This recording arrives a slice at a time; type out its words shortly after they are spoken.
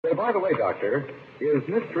Say, by the way, Doctor, is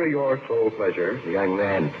mystery your sole pleasure? Young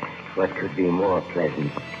man, what could be more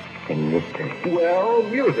pleasant than mystery? Well,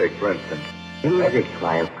 music, for instance. Music,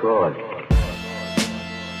 why, of course.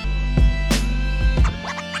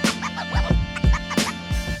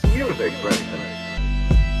 Music, for instance.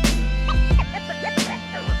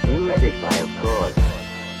 Music, why, of course.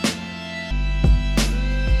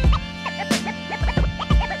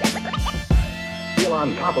 Feel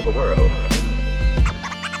on top of the world.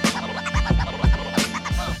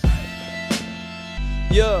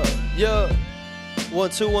 Yeah. 1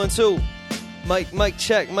 2 1 2. Mic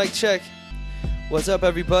check. What's up,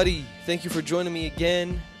 everybody? Thank you for joining me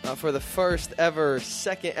again for the first ever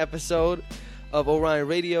second episode of Orion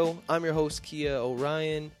Radio. I'm your host, Kia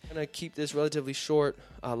Orion. I'm going to keep this relatively short.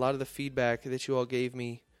 A lot of the feedback that you all gave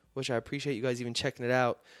me, which I appreciate you guys even checking it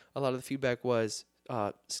out, a lot of the feedback was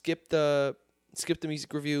skip the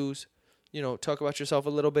music reviews, talk about yourself a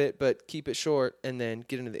little bit, but keep it short and then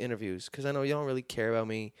get into the interviews. Because I know y'all don't really care about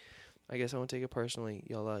me. I guess I won't take it personally.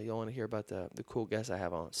 Y'all want to hear about the cool guests I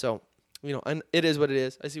have on. So, and it is what it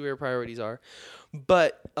is. I see where your priorities are.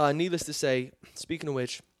 But needless to say, speaking of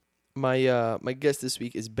which, my guest this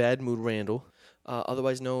week is Bad Mood Randall,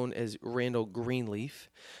 otherwise known as Randall Greenleaf.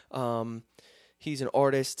 He's an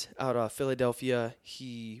artist out of Philadelphia.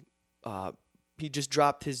 He just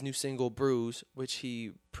dropped his new single, Bruise, which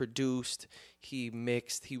he produced, he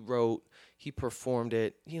mixed, he wrote, he performed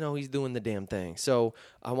it. He's doing the damn thing. So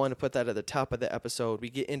I want to put that at the top of the episode. We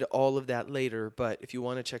get into all of that later, but if you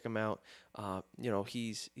want to check him out,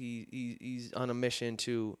 he's on a mission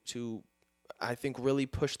to I think really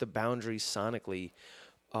push the boundaries sonically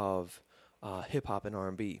of hip hop and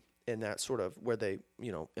R&B, and that's sort of where they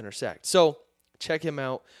intersect. So check him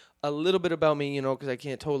out. A little bit about me, because I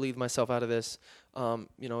can't totally leave myself out of this,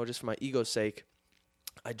 just for my ego's sake.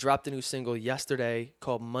 I dropped a new single yesterday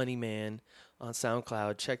called Money Man on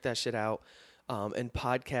SoundCloud. Check that shit out. And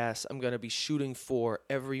podcasts I'm going to be shooting for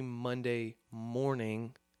every Monday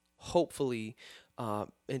morning, hopefully,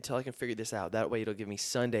 until I can figure this out. That way it'll give me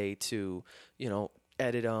Sunday to,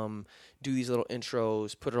 edit them, do these little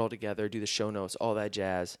intros, put it all together, do the show notes, all that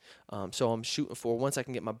jazz. So I'm shooting for, once I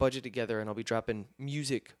can get my budget together and I'll be dropping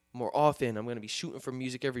music more often, I'm going to be shooting for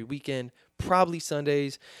music every weekend, probably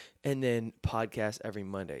Sundays, and then podcasts every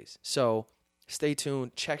Mondays. So stay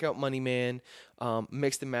tuned. Check out Money Man,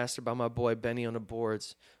 mixed and mastered by my boy Benny on the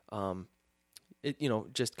boards. It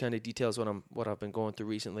just kind of details what I've been going through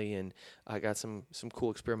recently, and I got some cool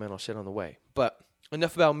experimental shit on the way. But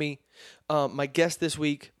enough about me. My guest this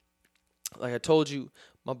week, like I told you,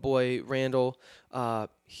 my boy Randall.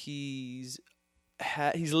 He's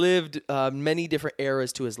lived many different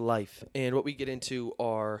eras to his life, and what we get into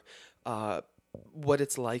are what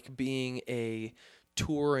it's like being a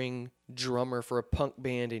touring drummer for a punk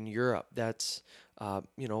band in Europe. That's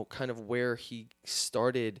kind of where he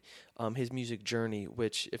started his music journey,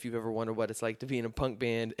 which if you've ever wondered what it's like to be in a punk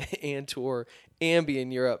band and tour and be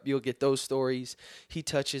in Europe, you'll get those stories. He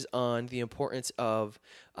touches on the importance of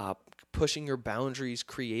pushing your boundaries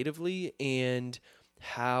creatively and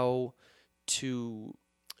how to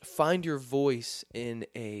find your voice in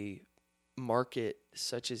a market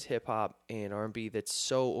such as hip-hop and R&B that's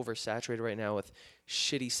so oversaturated right now with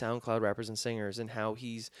shitty SoundCloud rappers and singers, and how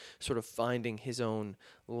he's sort of finding his own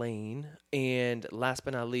lane. And last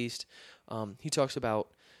but not least, he talks about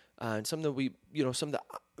something that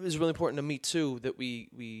is really important to me too that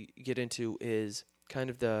we get into is kind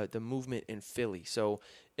of the movement in Philly. So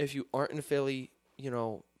if you aren't in Philly,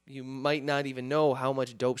 you might not even know how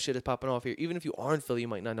much dope shit is popping off here. Even if you are in Philly, you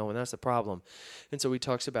might not know, and that's the problem. And so he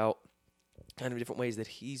talks about kind of different ways that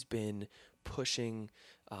he's been pushing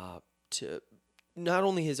to not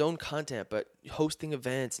only his own content, but hosting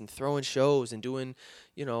events and throwing shows and doing,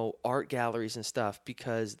 art galleries and stuff,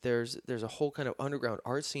 because there's a whole kind of underground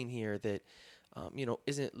art scene here that,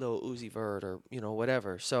 isn't Lil Uzi Vert or,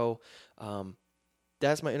 whatever. So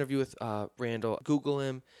that's my interview with Randall. Google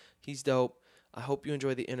him. He's dope. I hope you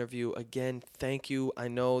enjoy the interview. Again, thank you. I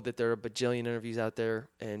know that there are a bajillion interviews out there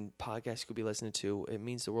and podcasts you could be listening to. It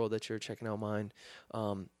means the world that you're checking out mine.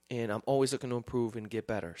 And I'm always looking to improve and get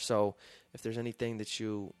better. So if there's anything that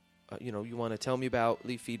you want to tell me about,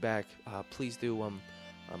 leave feedback, please do. I'm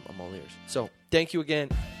all ears. So thank you again.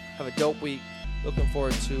 Have a dope week. Looking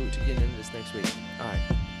forward to getting into this next week. All right.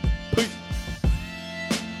 Peace.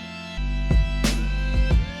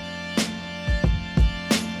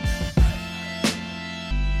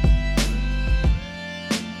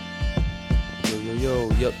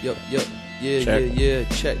 Yup. Yeah.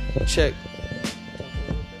 Check.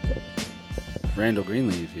 Randall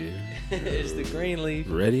Greenleaf here. It's the Greenleaf.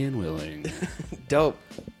 Ready and willing. Dope.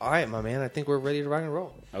 All right, my man. I think we're ready to rock and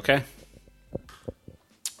roll. Okay.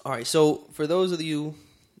 All right. So for those of you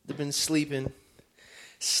that have been sleeping,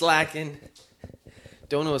 slacking,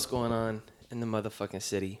 don't know what's going on in the motherfucking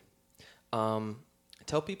city,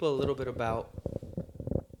 tell people a little bit about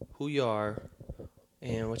who you are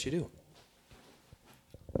and what you do.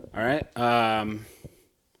 All right.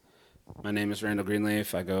 My name is Randall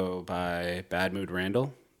Greenleaf. I go by Bad Mood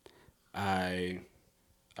Randall. I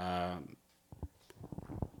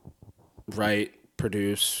write,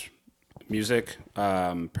 produce music,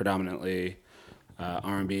 predominantly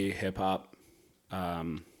R&B, hip hop,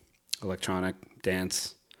 electronic,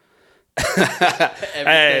 dance.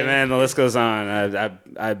 Hey man, the list goes on.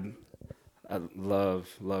 I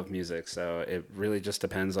love music, so it really just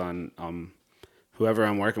depends on whoever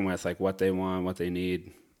I'm working with, like what they want, what they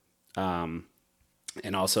need, and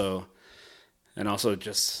also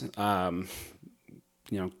just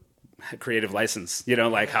creative license.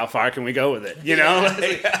 Like how far can we go with it? How much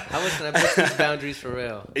can I push these boundaries for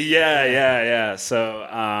real? Yeah.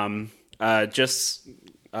 So just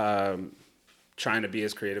trying to be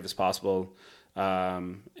as creative as possible,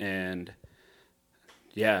 and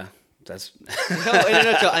yeah. That's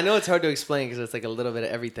I know it's hard to explain because it's like a little bit of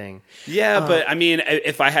everything. Yeah, but I mean,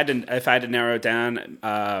 if I had to narrow it down,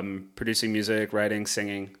 producing music, writing,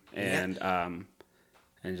 singing, and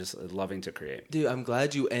just loving to create. Dude, I'm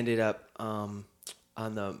glad you ended up on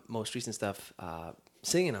the most recent stuff,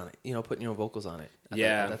 singing on it. Putting your vocals on it.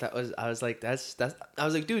 I was like,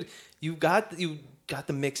 dude, you got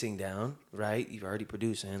the mixing down, right? You're already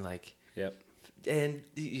producing, like. Yep. And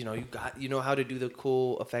you know how to do the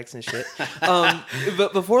cool effects and shit.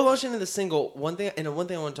 But before launching the single, one thing I want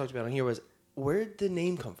to talk about on here was, where did the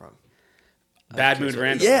name come from? Bad Mood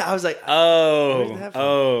Randall. Yeah, I was like,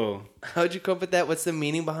 oh. How'd you come up with that? What's the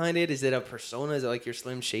meaning behind it? Is it a persona? Is it like your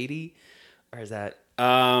Slim Shady, or is that?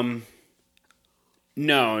 No,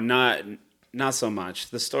 not so much.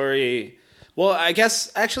 The story. Well, I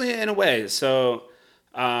guess actually in a way. So,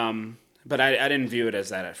 but I didn't view it as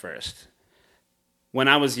that at first. When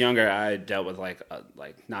I was younger, I dealt with like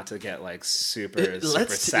not to get like super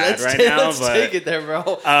sad right now, let's but take it there,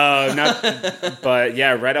 bro. But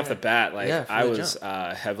yeah, right off the bat, like I was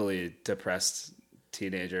jump. heavily depressed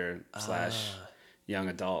teenager / young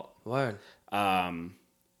adult. Word.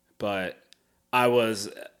 But I was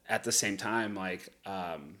at the same time like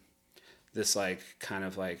this like kind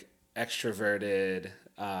of like extroverted,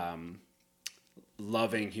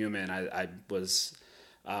 loving human. I was.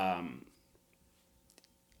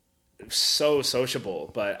 So sociable,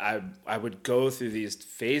 but I would go through these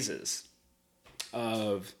phases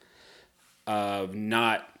of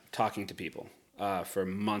not talking to people for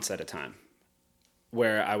months at a time,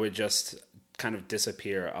 where I would just kind of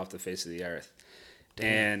disappear off the face of the earth.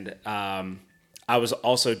 Damn. And I was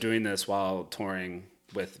also doing this while touring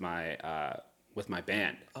with my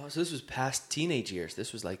band. Oh, so this was past teenage years.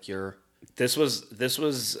 This was like your. This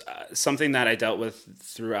was something that I dealt with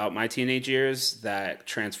throughout my teenage years that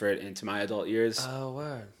transferred into my adult years. Oh,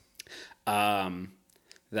 word.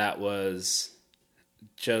 That was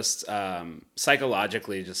just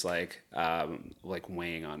psychologically just like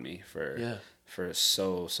weighing on me for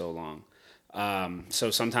so long.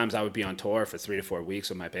 So sometimes I would be on tour for 3 to 4 weeks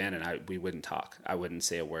with my band, and we wouldn't talk. I wouldn't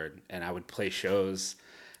say a word, and I would play shows.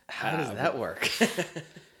 How does that work?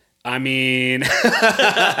 I mean,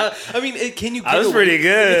 can you? I was pretty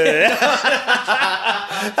good.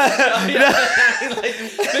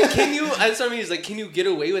 Can you? That's what I mean. Is like, can you get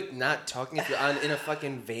away with not talking if you're in a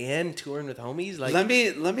fucking van touring with homies? Like,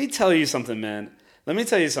 let me tell you something, man. Let me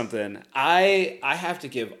tell you something. I have to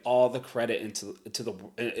give all the credit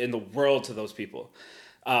in the world to those people.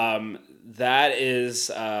 That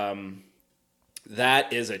is a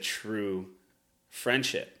true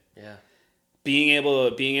friendship. Yeah. Being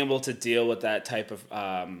able to deal with that type of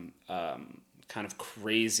kind of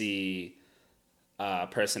crazy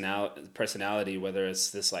personality, whether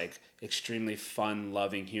it's this like extremely fun,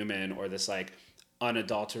 loving human or this like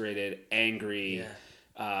unadulterated, angry,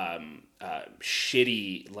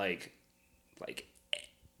 shitty like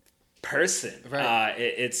person. Right.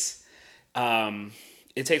 It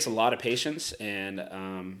takes a lot of patience, and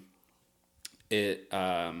it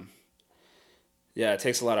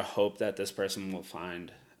takes a lot of hope that this person will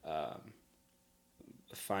find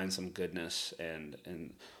some goodness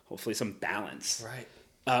and hopefully some balance. Right.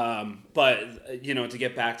 But to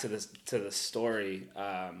get back to the story,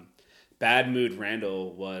 Bad Mood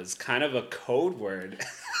Randall was kind of a code word,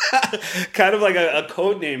 kind of like a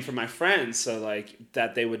code name for my friends, so like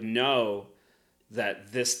that they would know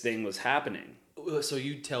that this thing was happening. So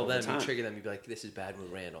you tell Over them, time. you trigger them, you'd be like, "This is Bad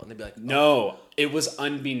Mood Randall," and they'd be like, No, it was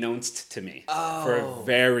unbeknownst to me for a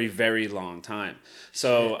very, very long time.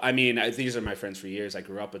 So, I mean, these are my friends for years. I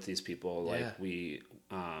grew up with these people. Like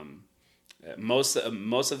most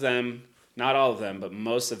of them, not all of them, but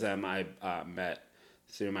most of them I met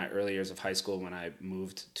through my early years of high school when I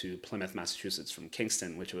moved to Plymouth, Massachusetts from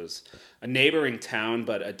Kingston, which was a neighboring town,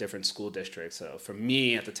 but a different school district. So for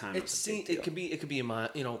me at the time, it was a big deal. it could be a mile,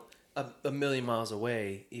 a million miles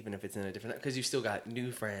away, even if it's in a different, because you still got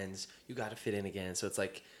new friends, you got to fit in again. So it's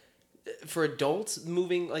like, for adults,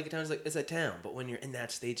 moving like a town is like, it's a town, but when you're in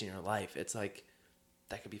that stage in your life, it's like,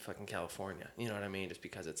 that could be fucking California. You know what I mean? Just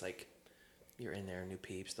because it's like, you're in there, new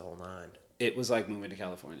peeps, the whole nine. It was like moving to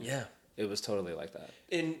California. Yeah. It was totally like that.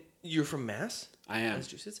 And you're from Mass? I am.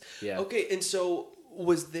 Massachusetts? Yeah. Okay, and so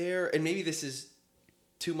was there, and maybe this is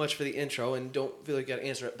too much for the intro and don't feel like you got to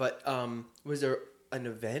answer it, but was there an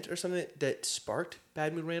event or something that sparked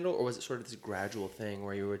Bad Mood Randall, or was it sort of this gradual thing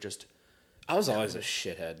where you were just... I was always a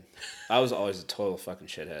shithead. I was always a total fucking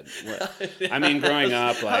shithead. I mean, growing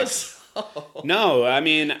up, like... No, I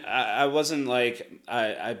mean, I wasn't like...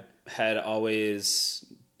 I had always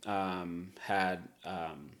had...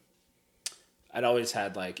 I'd always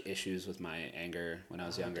had like issues with my anger when I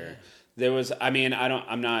was younger. Damn. There was, I mean,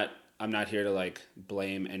 I'm not here to like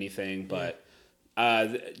blame anything, but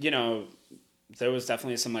there was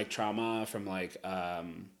definitely some like trauma from like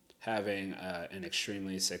having an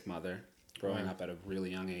extremely sick mother growing up at a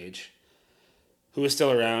really young age, who is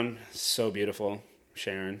still around. So beautiful,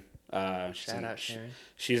 Sharon. Shout out Sharon.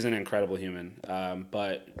 She's an incredible human.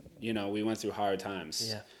 But we went through hard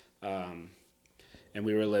times. Yeah. And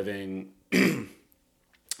we were living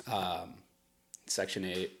Section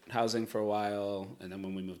 8 housing for a while, and then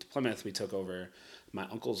when we moved to Plymouth, we took over my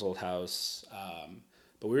uncle's old house.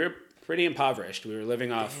 But we were pretty impoverished. We were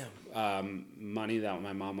living off money that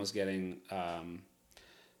my mom was getting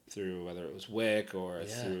through whether it was WIC or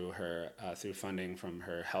through her through funding from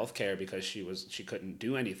her health care, because she couldn't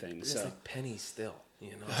do anything. It's so like pennies still,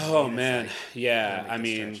 Oh man, yeah. I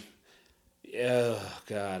mean, oh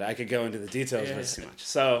god, I could go into the details, but it's too much.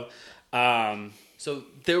 So. So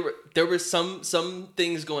there were some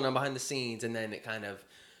things going on behind the scenes, and then it kind of...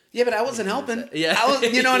 Yeah, but I wasn't helping. Yeah. I was,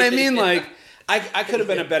 you know what I mean? Like, I could have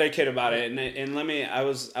been a better kid about it. And I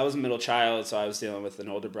was a middle child, so I was dealing with an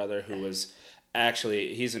older brother who was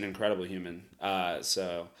actually, he's an incredible human.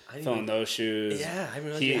 So filling those shoes. Yeah, I didn't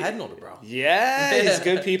realize you had an older bro. Yeah, he's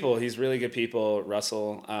good people. He's really good people.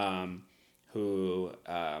 Russell, who...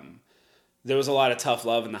 there was a lot of tough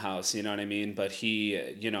love in the house, you know what I mean? But he,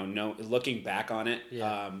 looking back on it,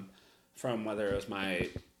 from whether it was my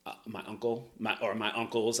uncle, my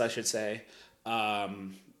uncles, I should say,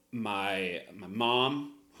 my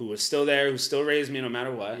mom, who was still there, who still raised me no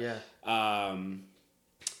matter what. Yeah.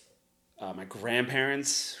 My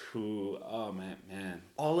grandparents, who, oh man.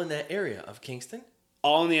 All in that area of Kingston?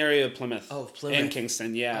 All in the area of Plymouth. Oh, Plymouth. And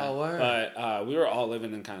Kingston, yeah. Oh, word. But we were all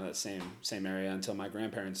living in kind of that same area until my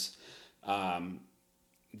grandparents...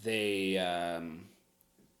 they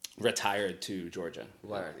retired to Georgia.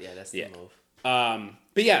 Word. Yeah, that's the move.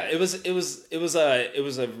 But yeah, it was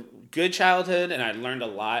a good childhood, and I learned a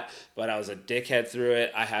lot, but I was a dickhead through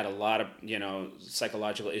it. I had a lot of,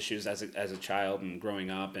 psychological issues as a child and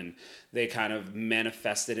growing up, and they kind of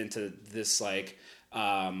manifested into this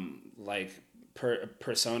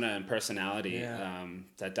persona and personality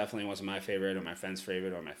that definitely wasn't my favorite or my friend's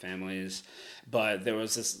favorite or my family's. But there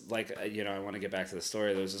was this I want to get back to the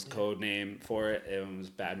story. There was this code name for it. It was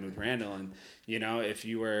Bad Mood Randall, and if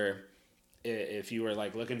you were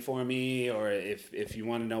like looking for me, or if you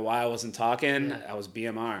want to know why I wasn't talking, I was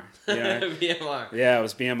BMR. BMR. Yeah, it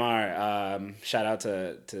was BMR. Shout out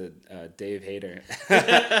to Dave Hayter,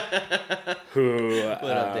 who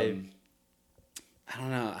what up, Dave? I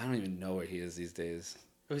don't know. I don't even know where he is these days.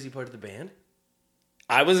 Was he part of the band?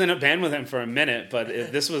 I was in a band with him for a minute, but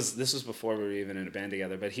this was before we were even in a band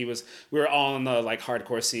together. But we were all in the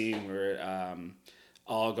hardcore scene. We were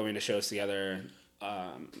all going to shows together.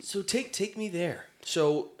 So take me there.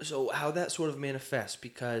 So how that sort of manifests,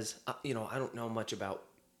 because I don't know much about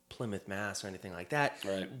Plymouth, Mass, or anything like that.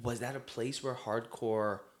 Right. Was that a place where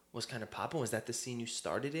hardcore was kind of popping? Was that the scene you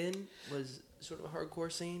started in? Was sort of a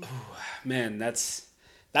hardcore scene? Ooh, man,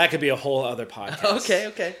 that could be a whole other podcast.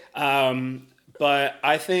 Okay. But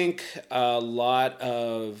I think a lot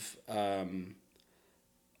of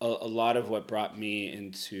what brought me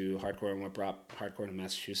into hardcore and what brought hardcore to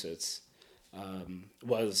Massachusetts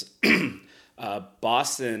was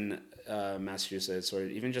Boston, Massachusetts, or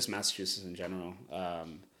even just Massachusetts in general,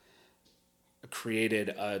 created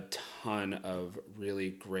a ton of really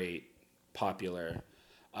great popular,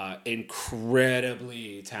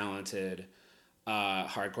 incredibly talented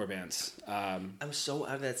hardcore bands. I'm so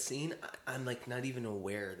out of that scene. I'm like not even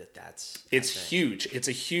aware that that's. It's huge. It's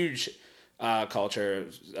a huge culture,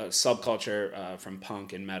 subculture from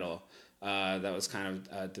punk and metal that was kind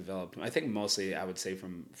of developed. I think mostly I would say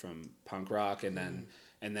from punk rock, and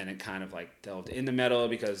then it kind of like delved into metal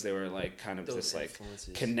because they were like kind of this like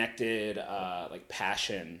connected like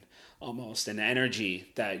passion almost and energy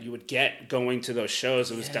that you would get going to those shows.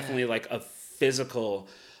 It was definitely like a physical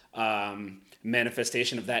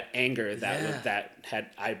manifestation of that anger that had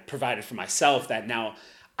I provided for myself that now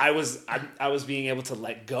I was being able to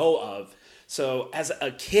let go of. So as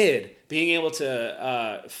a kid, being able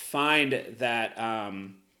to find that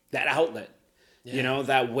that outlet, you know,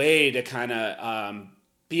 that way to kind of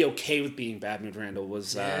be okay with being Bad Mood Randall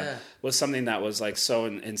was something that was like so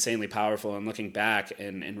insanely powerful. And looking back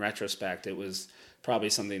and in retrospect, it was probably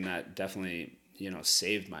something that definitely, you know,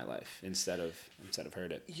 saved my life instead of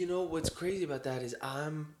hurt it. You know what's crazy about that is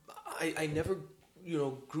I never, you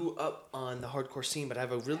know, grew up on the hardcore scene, but I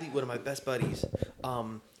have one of my best buddies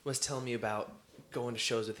was telling me about going to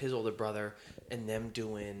shows with his older brother and them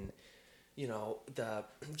doing, you know, the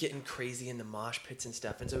getting crazy in the mosh pits and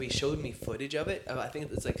stuff. And so he showed me footage of it. I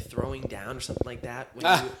think it's like throwing down or something like that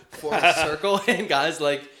when you form a circle and guys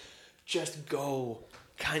like just go.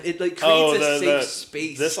 It like creates a safe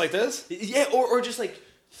space. This like this? Yeah, or just like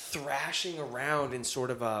thrashing around in sort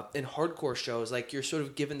of in hardcore shows. Like you're sort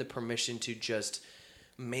of given the permission to just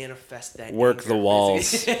manifest that work anger. The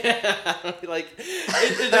walls. Like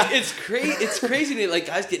it's crazy. It's crazy to like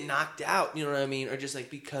guys get knocked out. You know what I mean? Or just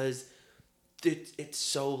like because it's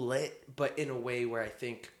so lit, but in a way where I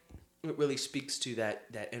think it really speaks to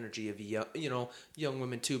that energy of young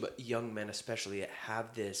women too, but young men especially that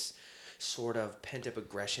have this sort of pent up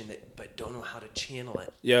aggression but don't know how to channel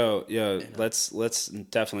it. Yo, let's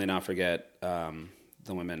definitely not forget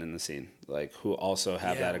the women in the scene, like who also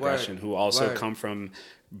have that aggression, who also come from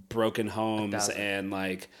broken homes and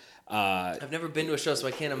like. I've never been to a show, so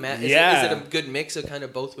I can't imagine. Is it a good mix of kind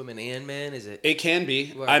of both women and men? Is it? It can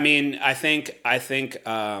be. Word. I mean, I think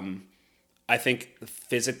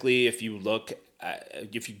physically, if you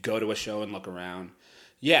go to a show and look around.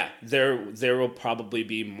 Yeah, there will probably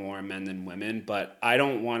be more men than women, but I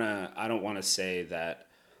don't want to say that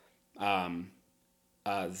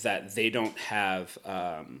that they don't have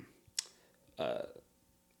a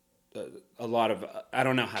lot of I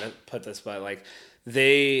don't know how to put this, but like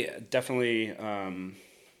they definitely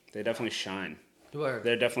shine. Word.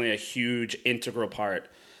 They're definitely a huge integral part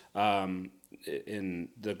in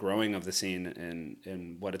the growing of the scene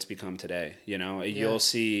and what it's become today. You know, you'll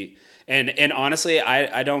see, and honestly,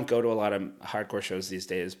 I don't go to a lot of hardcore shows these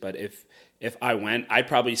days, but if I went, I'd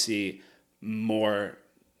probably see more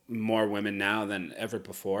women now than ever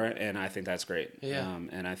before, and I think that's great. Yeah.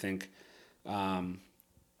 And I think,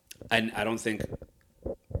 I don't think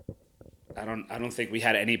we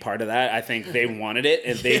had any part of that. I think they wanted it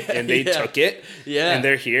and they took it. Yeah. And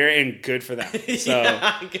they're here and good for them. So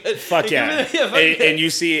good. Fuck yeah. And you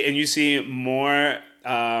see more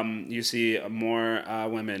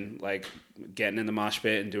women like getting in the mosh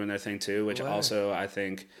pit and doing their thing too, which also I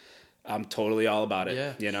think I'm totally all about it.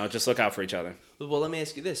 Yeah. You know, just look out for each other. Well, let me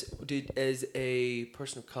ask you this: as a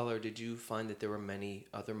person of color, did you find that there were many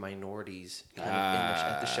other minorities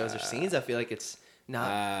at the shows or scenes? I feel like it's not.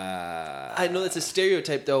 I know that's a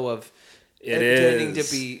stereotype though of tending to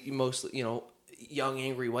be mostly, you know, young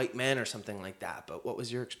angry white men or something like that. But what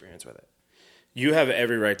was your experience with it? You have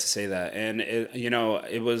every right to say that, and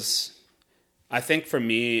it was. I think for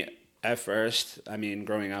me at first, I mean,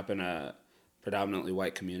 growing up in a predominantly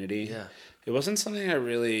white community, it wasn't something I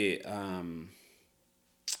really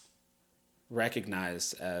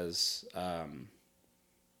recognized as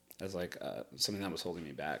like something that was holding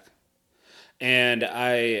me back. And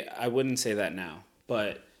I wouldn't say that now,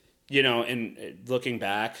 but you know, in looking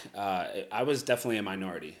back, I was definitely a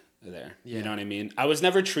minority there. Yeah. You know what I mean? I was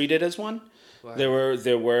never treated as one. Wow.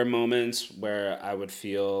 There were moments where I would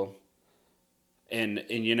feel, and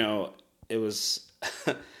you know, it was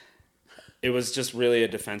it was just really a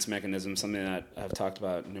defense mechanism, something that I've talked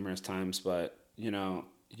about numerous times. But you know,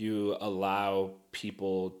 you allow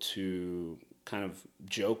people to kind of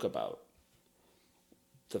joke about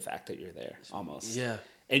the fact that you're there, almost. Yeah.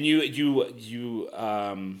 And you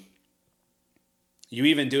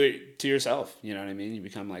even do it to yourself. You know what I mean? You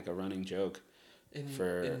become like a running joke. In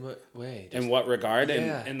what way? In what regard?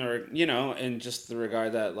 Yeah. In the, you know, in just the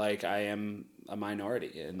regard that like I am a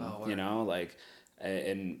minority, and you know, like,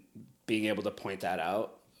 and being able to point that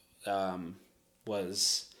out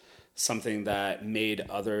was something that made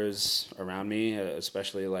others around me,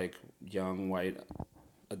 especially like young white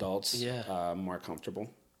adults, more comfortable.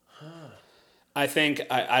 I think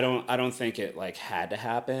I don't think it like had to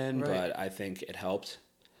happen, but I think it helped.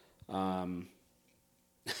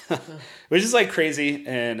 Which is like crazy,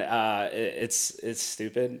 and it's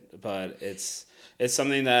stupid, but it's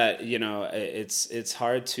something that, you know, it's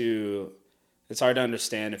hard to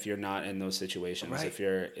understand if you're not in those situations. Right. If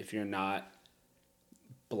you're not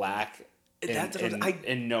black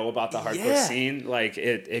and know about the hardcore scene, like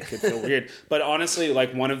it could feel weird. But honestly,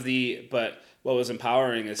 like what was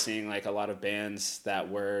empowering is seeing like a lot of bands that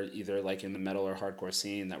were either like in the metal or hardcore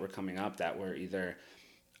scene that were coming up that were either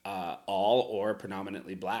all or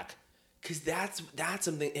predominantly black. Because that's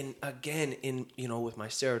something, and again, in, you know, with my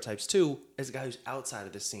stereotypes too, as a guy who's outside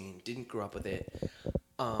of the scene, didn't grow up with it,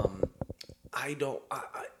 and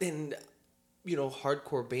you know,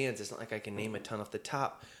 hardcore bands, it's not like I can name a ton off the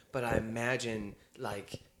top, but I imagine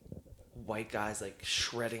like white guys like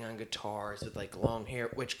shredding on guitars with like long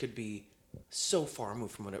hair, which could be so far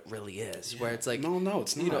removed from what it really is, where it's like, no,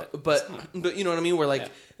 it's not. You know, but you know what I mean? Where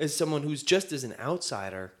like, as someone who's just as an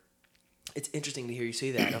outsider, it's interesting to hear you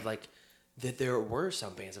say that, of like, that there were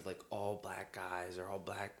some bands of like all black guys or all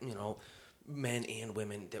black, you know, men and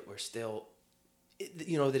women that were still,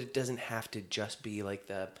 you know, that it doesn't have to just be like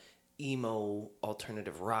the emo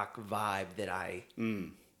alternative rock vibe that I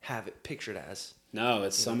have it pictured as. No,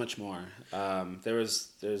 it's so much more.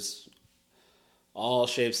 There's all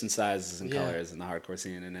shapes and sizes and colors in the hardcore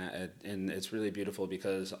scene, and it's really beautiful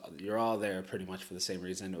because you're all there pretty much for the same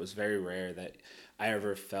reason. It was very rare that I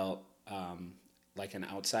ever felt like an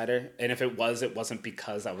outsider, and if it wasn't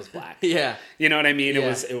because I was black. You know what I mean?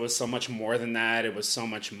 It was so much more than that. It was so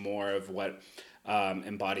much more of what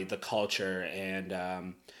embodied the culture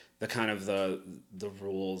and the kind of the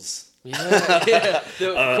rules. You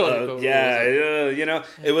know,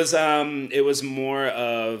 it was more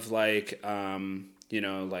of like you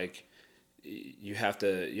know, like you have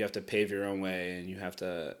to pave your own way, and you have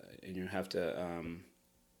to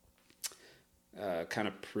kind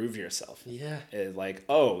of prove yourself. Like,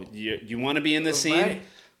 oh, you want to be in the scene? Right.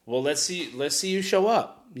 Well, let's see you show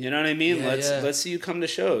up. You know what I mean? Let's see you come to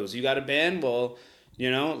shows. You got a band? Well, you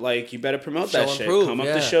know, like, you better promote that shit. Come up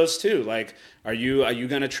to shows too. Like, are you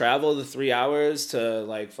gonna travel the 3 hours to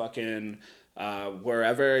like fucking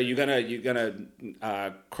wherever? You gonna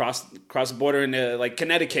cross the border into like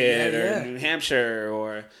Connecticut or New Hampshire,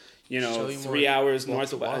 or, you know, 3 hours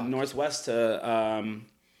northwest to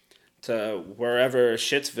wherever,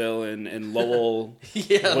 Shittsville and Lowell,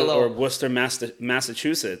 or Worcester,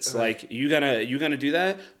 Massachusetts. Right. Like, you gonna do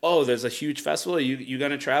that? Oh, there's a huge festival. You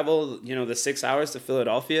gonna travel, you know, the 6 hours to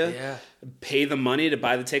Philadelphia? Pay the money to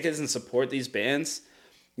buy the tickets and support these bands.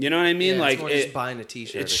 You know what I mean? Like, it's more just buying a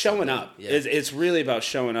T-shirt. It's showing up. It's really about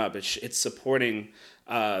showing up. It's supporting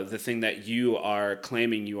the thing that you are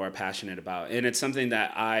claiming you are passionate about, and it's something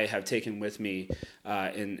that I have taken with me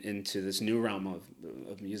into this new realm of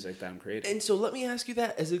music that I'm creating. And so, let me ask you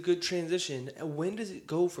that as a good transition. When does it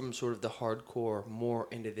go from sort of the hardcore more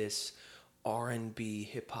into this R&B,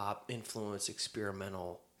 hip hop influence,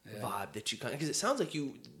 experimental vibe that you kind of? Because it sounds like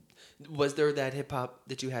you. Was there that hip hop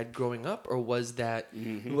that you had growing up, or was that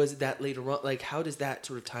later on? Like, how does that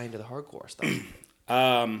sort of tie into the hardcore stuff?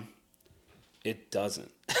 It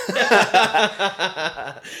doesn't.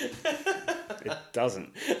 It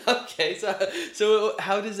doesn't. Okay, so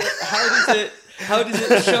how does it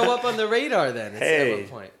show up on the radar then? At what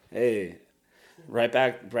point? Hey, right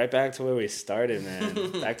back to where we started,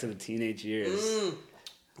 man. Back to the teenage years.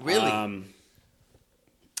 Really?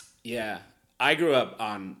 Yeah, I grew up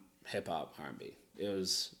on hip hop, R&B. It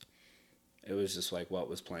was just like what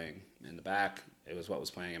was playing in the back. It was what was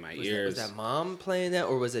playing in my ears. Was that mom playing that,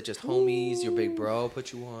 or was it just homies, your big bro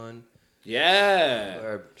put you on? Yeah.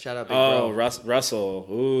 Or shout out big bro. Oh, Russell.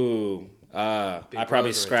 Ooh. I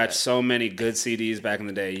probably scratched so many good CDs back in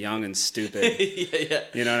the day, young and stupid. Yeah.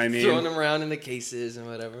 You know what I mean? Throwing them around in the cases and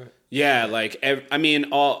whatever. Yeah, like,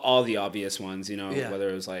 all the obvious ones, you know, whether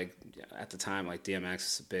it was like, at the time, like DMX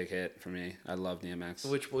is a big hit for me. I love DMX.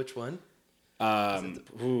 Which one?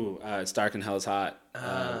 It's Dark and Hell's Hot.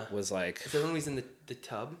 Was like. Is that when he's in the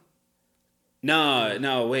tub?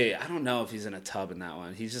 No, wait. I don't know if he's in a tub in that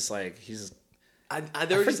one. He's just like I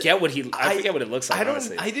forget what it looks like.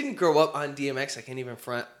 Honestly, I didn't grow up on DMX. I can't even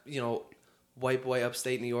front. You know, white boy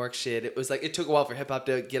upstate New York shit. It was like it took a while for hip hop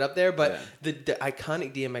to get up there, but the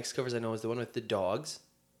iconic DMX covers I know is the one with the dogs.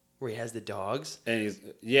 where he has the dogs. And he's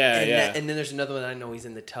And then there's another one I know he's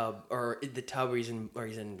in the tub, or he's in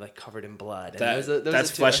like covered in blood. And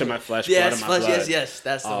that's flesh of my flesh, yes, blood of my blood. Yes,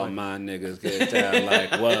 that's the all one. my niggas get down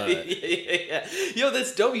like what? yeah. Yo,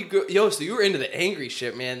 that's dope. So you were into the angry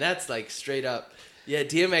shit, man. That's like straight up. Yeah,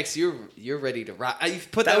 DMX, you're ready to rock. You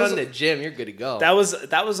put that on in the gym, you're good to go. That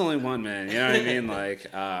was only one, man. You know what I mean?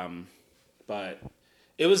 Like, but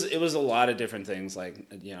it was a lot of different things. Like,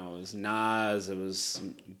 you know, it was Nas, it was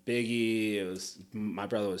Biggie, it was my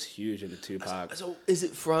brother was huge into Tupac. So is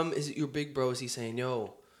it your big bro? Is he saying,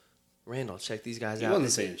 yo, Randall, check these guys out? He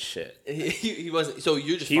wasn't saying shit. He wasn't. So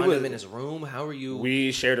you just find him in his room? How are you?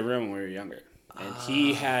 We shared a room when we were younger, and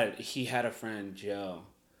he had a friend, Joe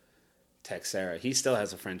Texera. He still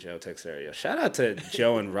has a friend, Joe Texera. Yo, shout out to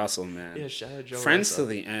Joe and Russell, man. Yeah, shout out Joe. Friends to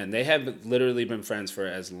the end. They have literally been friends for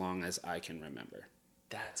as long as I can remember.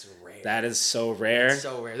 That's rare. That is so rare. It's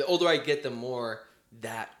so rare. The older I get, the more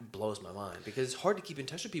that blows my mind, because it's hard to keep in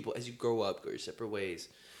touch with people as you grow up, go your separate ways.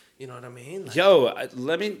 You know what I mean? Like, yo,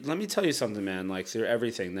 let me tell you something, man. Like, through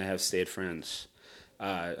everything, they have stayed friends.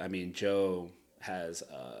 I mean, Joe has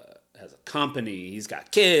a company. He's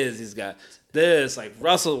got kids. He's got this. Like,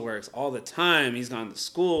 Russell works all the time. He's gone to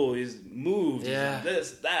school. He's moved. Yeah. He's done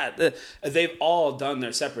this, that. They've all done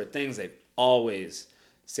their separate things. They've always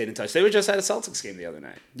stayed in touch. They were just at a Celtics game the other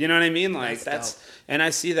night. You know what I mean? Like, that's and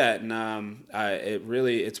I see that, and it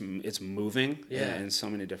really it's moving in so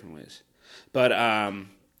many different ways. But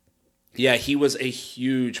yeah, he was a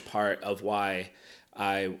huge part of why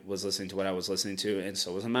I was listening to what I was listening to, and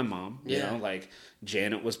so was my mom. You know, like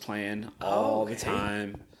Janet was playing all the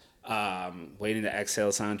time. Waiting to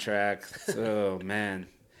Exhale soundtrack. Oh man,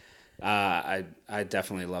 I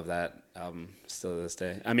definitely love that album still to this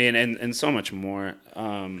day. I mean, and so much more.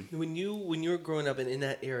 When you were growing up and in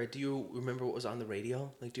that era, do you remember what was on the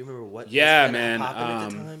radio? Like, do you remember what? Yeah, was man. popping at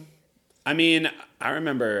the time? I mean, I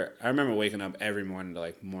remember waking up every morning to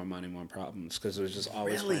like More Money, More Problems, because it was just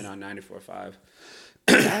always playing on 94.5.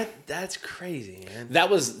 That's crazy, man.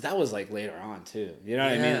 That was like later on too. You know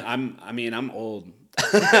what I mean? I'm old.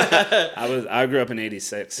 I grew up in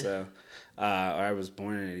 '86, so or I was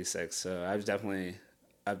born in '86, so I've definitely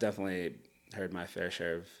heard my fair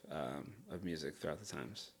share of music throughout the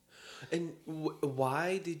times. And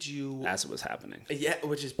why did you? As it was happening. Yeah,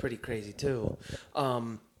 which is pretty crazy too.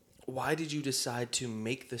 Why did you decide to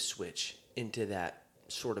make the switch into that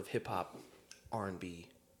sort of hip hop, R&B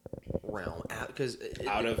realm? Because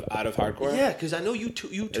out of hardcore. Yeah, because I know you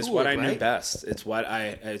toured. It's what I knew right? best. It's what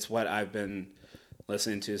I've been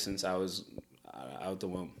listening to since I was out the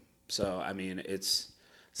womb. So I mean, it's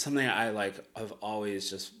something I've always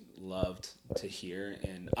just loved to hear,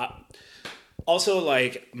 and also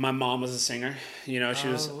like my mom was a singer. You know, she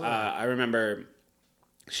was. I remember.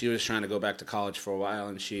 She was trying to go back to college for a while,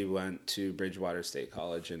 and she went to Bridgewater State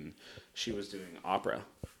College, and she was doing opera.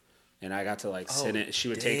 And I got to sit in. She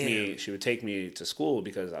would take me to school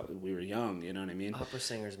because we were young. You know what I mean? Opera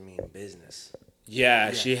singers mean business.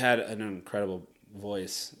 Yeah, she had an incredible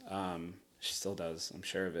voice. She still does. I'm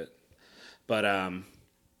sure of it. But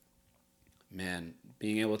man,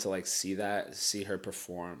 being able to see her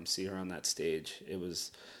perform, see her on that stage,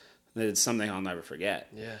 it's something I'll never forget.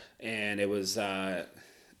 Yeah, and it was life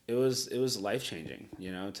changing.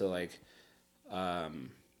 You know, to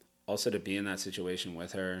also to be in that situation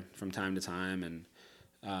with her from time to time, and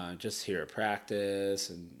just hear her practice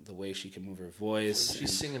and the way she can move her voice.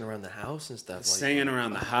 She's singing around the house and stuff. Singing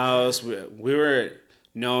around the house. We were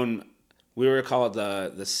known. We were called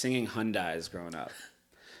the singing Hyundais growing up.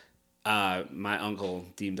 My uncle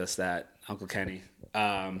deemed us that, Uncle Kenny.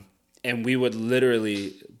 And we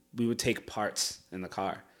would take parts in the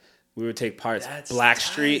car. We would take parts. That's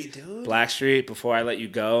Blackstreet, tight, dude. Blackstreet, Before I Let You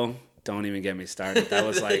Go. Don't even get me started. That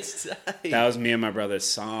was that was me and my brother's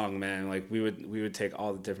song, man. Like we would take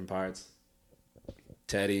all the different parts.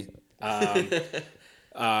 Teddy, Belle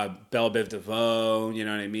Biv DeVoe, you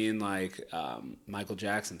know what I mean? Like Michael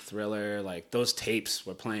Jackson, Thriller, like those tapes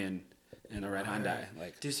were playing in a red Hyundai.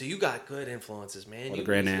 Like, dude, so you got good influences, man. What a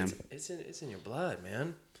great name. It's in your blood,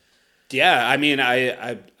 man. Yeah, I mean,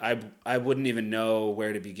 I wouldn't even know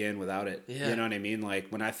where to begin without it. Yeah. You know what I mean? Like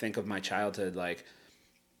when I think of my childhood, like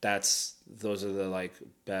those are the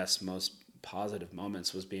best, most positive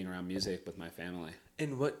moments was being around music with my family.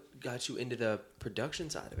 And what got you into the production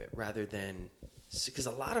side of it rather than, because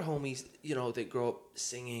a lot of homies, they grow up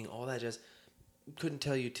singing, all that, just couldn't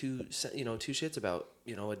tell you two shits about,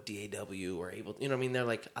 a DAW or able, you know what I mean? They're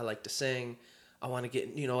like, I like to sing. I want to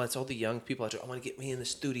get, that's all the young people out there. I want to get me in the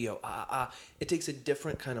studio. It takes a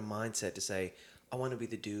different kind of mindset to say, I want to be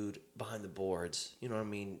the dude behind the boards. You know what I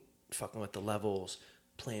mean? Fucking with the levels,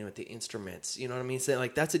 playing with the instruments. You know what I mean? So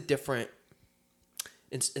like that's a different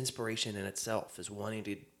inspiration in itself, is wanting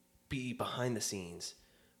to be behind the scenes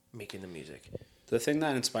making the music. The thing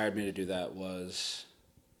that inspired me to do that was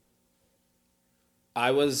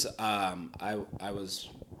I was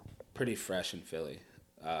pretty fresh in Philly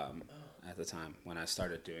at the time when I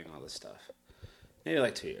started doing all this stuff. Maybe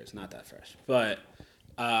like 2 years, not that fresh. But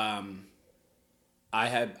I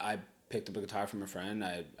picked up a guitar from a friend.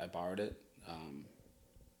 I borrowed it,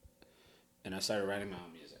 and I started writing my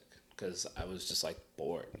own music because I was just like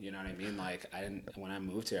bored. You know what I mean? Like when I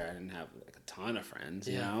moved here, I didn't have like a ton of friends.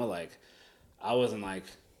 You know, like I wasn't like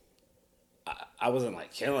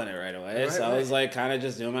killing it right away. Right, so I was like kind of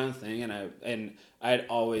just doing my own thing, and I'd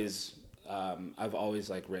always I've always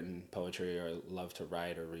like written poetry or loved to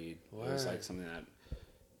write or read. Word. It was like something that,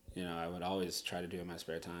 you know, I would always try to do in my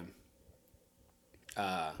spare time.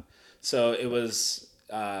 So it was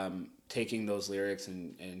taking those lyrics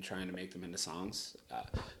and trying to make them into songs.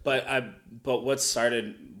 But what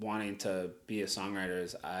started wanting to be a songwriter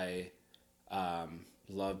is I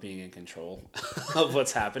love being in control of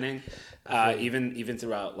what's happening. Even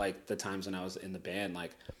throughout like the times when I was in the band,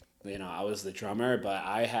 like, you know, I was the drummer, but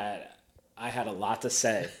I had a lot to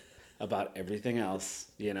say about everything else,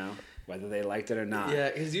 you know, whether they liked it or not. Yeah,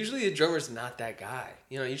 because usually the drummer's not that guy.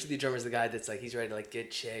 You know, usually the drummer's the guy that's like, he's ready to like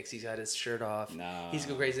get chicks. He's got his shirt off. No. He's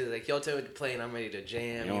go crazy. Like, y'all tell me to play and I'm ready to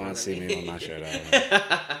jam. You don't want to see me with my shirt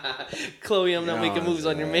out. Chloe, I'm not making moves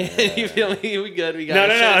on your man. You feel me? We good. We got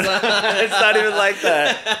No. It's not even like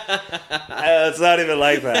that. It's not even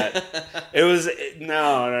like that. It was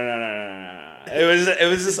no. It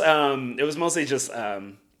was just it was mostly just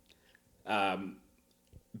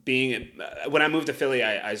being when I moved to Philly,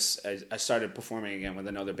 I started performing again with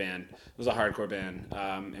another band. It was a hardcore band,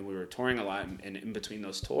 and we were touring a lot. And in between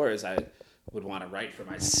those tours, I would want to write for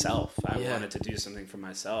myself. I wanted to do something for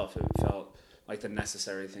myself. It felt like the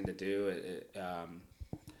necessary thing to do.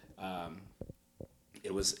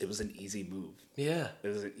 It was an easy move. Yeah, it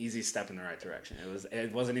was an easy step in the right direction.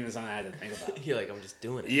 It wasn't even something I had to think about. You're like, I'm just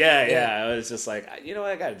doing it. Yeah. It was just like, you know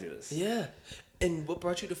what, I got to do this. Yeah. And what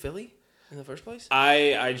brought you to Philly in the first place?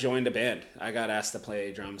 I joined a band. I got asked to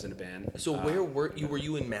play drums in a band. So where were you? Were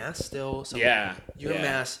you in Mass still? You're in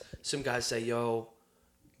Mass. Some guys say, "Yo,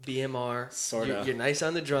 BMR, sorta. You're nice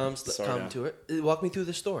on the drums. Sorta. Come to it." Walk me through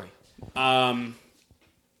the story.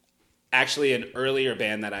 Actually, an earlier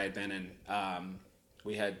band that I had been in,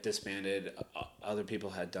 we had disbanded. Other people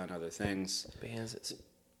had done other things. Bands, it's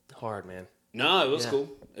hard, man. No, it was cool.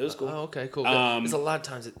 It was cool. Oh, okay, cool. There's a lot of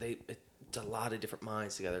times that it's a lot of different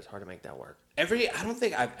minds together. It's hard to make that work. I don't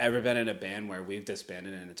think I've ever been in a band where we've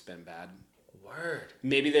disbanded and it's been bad. Word.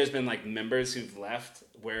 Maybe there's been like members who've left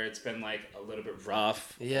where it's been like a little bit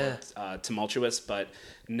rough, or, tumultuous, but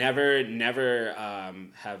never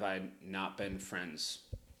have I not been friends.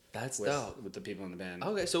 That's dope. With the people in the band.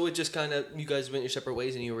 Okay, so it just kind of, you guys went your separate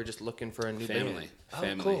ways and you were just looking for a new family.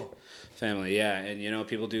 band. Cool. Family, yeah. And, you know,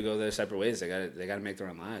 people do go their separate ways. They got to make their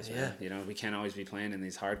own lives. Yeah. Right? You know, we can't always be playing in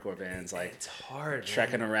these hardcore bands. Like, it's hard,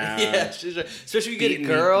 trekking man. around. Yeah, especially if you get a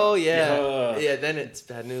girl. Yeah. Yeah, then it's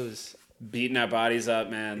bad news. Beating our bodies up,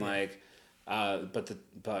 man. Like,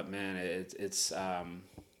 but man, it's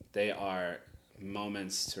they are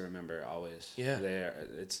moments to remember always. Yeah.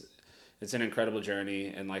 It's an incredible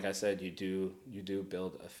journey, and like I said, you do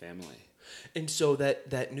build a family. And so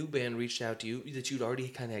that new band reached out to you that you'd already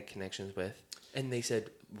kind of had connections with, and they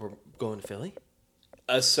said, "We're going to Philly."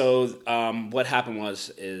 So what happened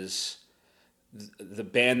is the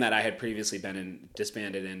band that I had previously been in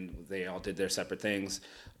disbanded, and they all did their separate things.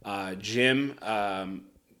 Jim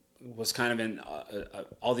was kind of in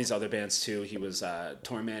all these other bands too. He was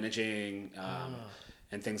tour managing.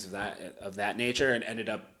 And things of that nature, and ended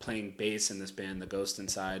up playing bass in this band, The Ghost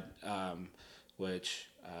Inside, which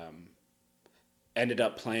ended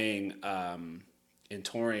up playing in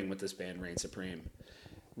touring with this band, Reign Supreme.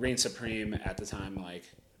 Reign Supreme at the time, like,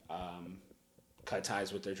 cut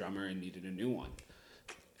ties with their drummer and needed a new one.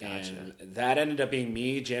 Gotcha. And that ended up being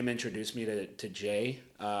me. Jim introduced me to Jay,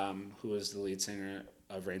 who was the lead singer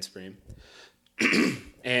of Reign Supreme,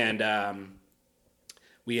 and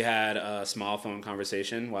we had a small phone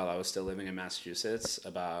conversation while I was still living in Massachusetts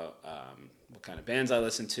about what kind of bands I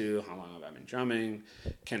listened to, how long have I been drumming,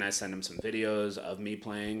 can I send him some videos of me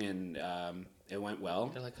playing, and it went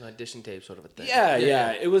well. They're like an audition tape sort of a thing.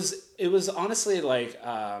 Yeah. It was honestly like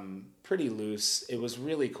pretty loose. It was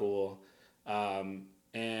really cool,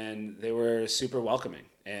 and they were super welcoming.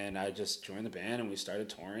 And I just joined the band, and we started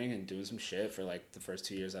touring and doing some shit for like the first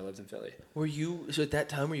 2 years I lived in Philly. So at that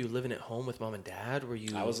time, were you living at home with mom and dad?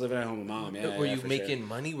 I was living at home with mom. Yeah. Were you making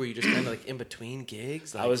money? Were you just kind of like in between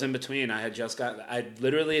gigs? I was in between. I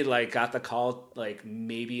literally like got the call like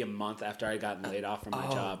maybe a month after I got laid off from my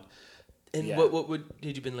job. And what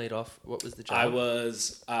did you been laid off? What was the job? I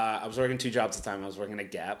was working 2 jobs at the time. I was working at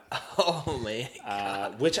Gap. Oh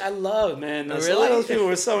man, which I love, man. Really? A lot of those people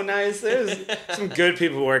were so nice. There's some good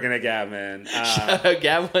people working at Gap, man. Shout out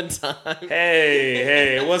Gap one time.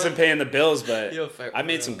 Hey, it wasn't paying the bills, but Fair, I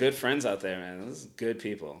made some good friends out there, man. Those good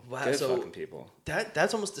people. Wow, good so fucking people.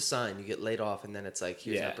 That's almost a sign. You get laid off, and then it's like,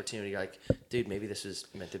 here's an Yeah. opportunity. You're like, dude, maybe this was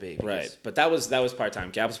meant to be. Right, but that was part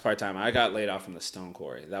time. Gap was part time. I got laid off from the Stone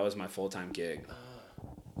Quarry. That was my full time gig.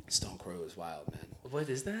 Stone Quarry was wild, man. What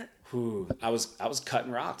is that? Whew. I was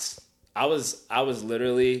cutting rocks. I was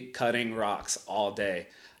literally cutting rocks all day.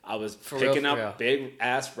 I was picking up big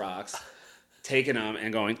ass rocks, taking them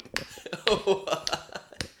and going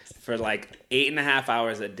for like 8.5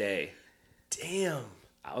 hours a day. Damn.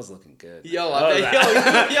 I was looking good. Yo,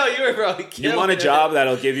 you were probably killing You want a it. job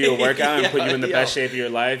that'll give you a workout and put you in the Yo. best shape of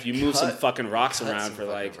your life? You move some fucking rocks around for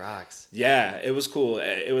like rocks. Yeah, it was cool.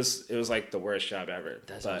 It was like the worst job ever.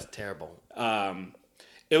 That sounds terrible.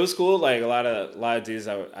 It was cool. Like a lot of dudes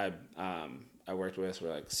I worked with were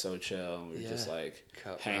like so chill. We would just like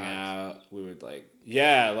hang out. We would like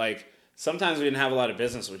sometimes we didn't have a lot of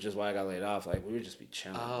business, which is why I got laid off. Like we would just be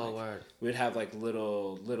chilling. Oh, word. We'd have like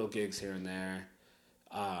little gigs here and there.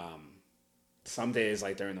 Some days,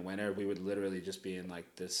 like during the winter, we would literally just be in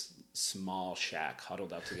like this small shack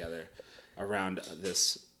huddled up together around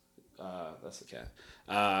this. That's the cat.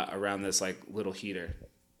 Around this like little heater.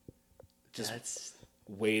 That's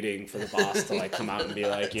waiting for the boss to like come out and be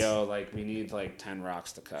like, "Yo, like we need like 10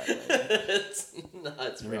 rocks to cut." Like, That's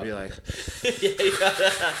nuts. we'd be like,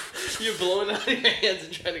 You're blowing out your hands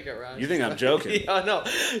and trying to get around. "You think I'm joking?" Yeah, no,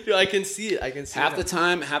 dude, I can see it. I can see Half it.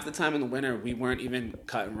 the time in the winter, we weren't even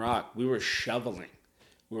cutting rock. We were shoveling.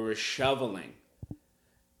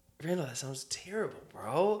 Randall, that sounds terrible,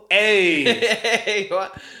 bro. Hey, Hey,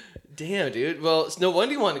 what? Damn, dude. Well, it's no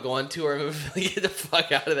wonder you want to go on tour and get the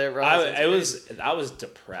fuck out of there, bro. I was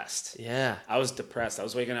depressed. Yeah. I was depressed. I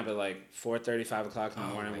was waking up at like 4:30, 5 o'clock in the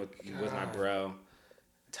morning with my bro,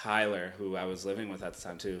 Tyler, who I was living with at the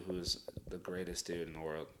time too, who's the greatest dude in the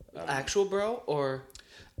world. Actual bro or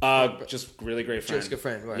just really great friend. just a good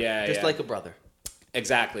friend? Right. Yeah, just yeah. like a brother.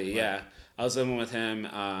 Exactly. Right. Yeah. I was living with him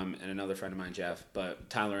and another friend of mine, Jeff. But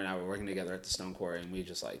Tyler and I were working together at the Stone Quarry, and we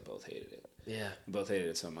just like both hated it. Yeah. We both hated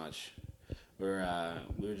it so much. We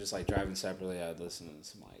were just like driving separately. I'd listen to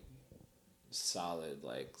some like solid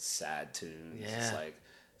like sad tunes. Yeah. It's like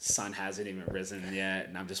sun hasn't even risen yet,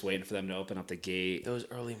 and I'm just waiting for them to open up the gate. Those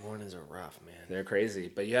early mornings are rough, man. They're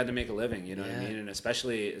crazy, but you had to make a living. You know what I Yeah. mean? And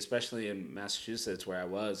especially in Massachusetts, where I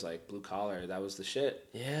was, like blue collar, that was the shit.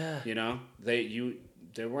 Yeah. You know,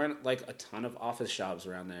 there weren't like a ton of office jobs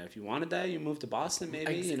around there. If you wanted that, you moved to Boston,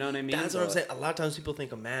 maybe. You know what I mean? That's what I'm saying. A lot of times people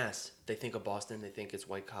think of Mass, they think of Boston, they think it's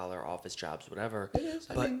white collar office jobs, whatever. It is.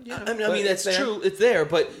 But I but mean that's it's there. true. It's there,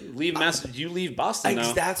 but You leave Boston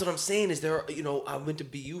though. that's what I'm saying. Is there? I went to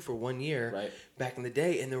BU for 1 year Right. back in the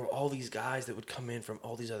day, and there were all these guys that would come in from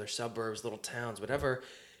all these other suburbs, little towns, whatever,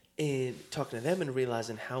 and talking to them and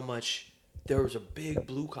realizing how much there was a big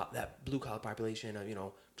blue collar population of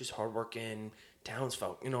just hardworking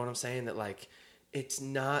townsfolk. You know what I'm saying? That like it's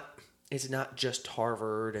not just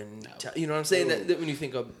Harvard and you know what I'm saying? That when you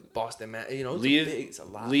think of Boston, it's a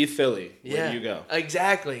lot. Leave Philly. Yeah, Where do you go?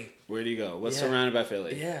 Exactly. Where do you go? What's Yeah. surrounded by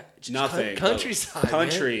Philly? Yeah, just Nothing. countryside,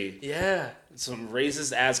 Country. Man. Yeah. Some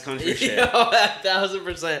racist ass country shit.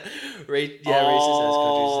 1,000%. Racist ass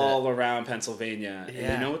All around Pennsylvania. And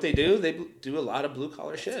Yeah. you know what they do? They do a lot of blue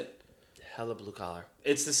collar shit. Hella blue collar.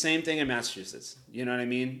 It's the same thing in Massachusetts. You know what I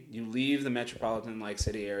mean? You leave the metropolitan like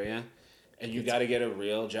city area, and you got to get a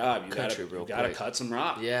real job. You got to cut some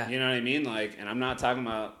rock. Yeah. You know what I mean? Like, and I'm not talking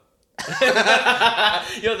about.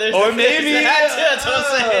 There's Or maybe that's what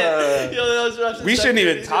I'm saying. we shouldn't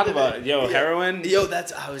even talk about it. Heroin.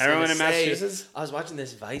 Heroin in Massachusetts. I was watching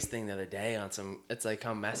this Vice thing the other day on some. It's like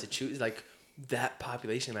how Massachusetts, like that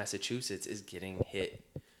population of Massachusetts is getting hit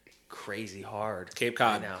crazy hard. Cape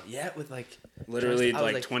Cod. right now. Yeah, with like Literally I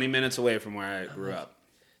was like 20 minutes away from where I grew up.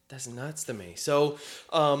 That's nuts to me. So,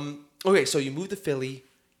 okay, so you moved to Philly.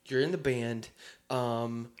 You're in the band.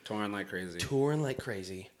 Touring like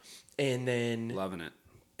crazy. And then Loving it.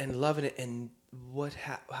 And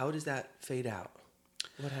how does that fade out?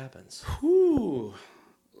 What happens? Whew.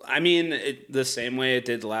 I mean, the same way it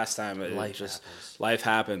did the last time. Life happens. Life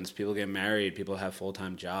happens. People get married. People have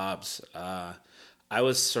full-time jobs. I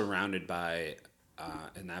was surrounded by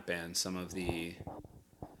in that band some of the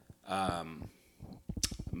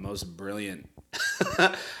most brilliant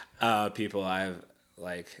people I've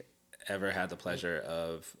like ever had the pleasure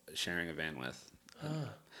of sharing a van with.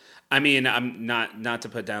 I mean, I'm not to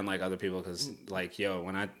put down like other people because like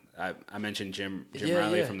when I mentioned Jim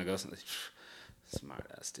Riley from the Ghost, smart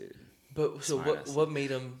ass dude. But so what made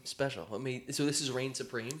them special? So this is Reign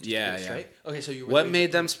Supreme? Yeah. Right? Okay, so you what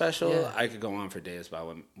made them special? Yeah. I could go on for days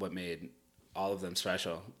about what made all of them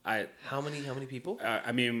special. How many people?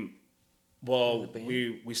 I mean, well,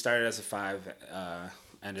 we started as a 5,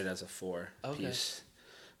 ended as a 4 piece.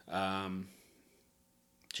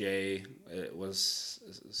 Jay was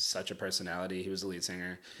such a personality. He was the lead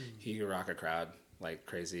singer. He could rock a crowd like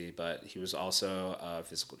crazy, but he was also a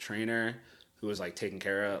physical trainer who was like taking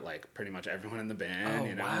care of like pretty much everyone in the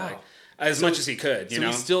band. Wow. Like, as much as he could. You know,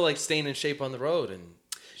 he's still like staying in shape on the road and.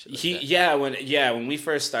 When we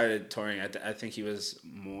first started touring, I think he was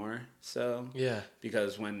more so. Yeah.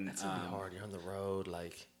 Because when that's gonna be hard. You're on the road,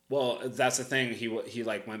 like. Well, that's the thing. He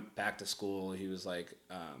like went back to school. He was like,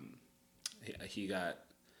 he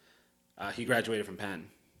graduated from Penn.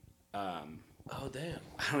 Oh damn!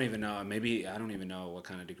 I don't even know. I don't even know what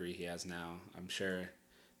kind of degree he has now. I'm sure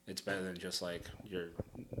it's better than just like your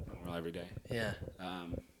normal everyday. Yeah.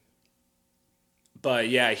 But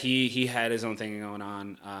yeah, he had his own thing going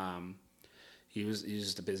on. He was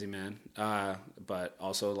just a busy man. But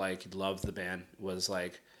also like loved the band. Was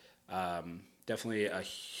like definitely a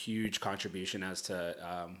huge contribution as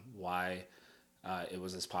to why it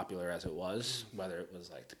was as popular as it was. Whether it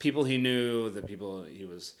was like the people he knew, the people he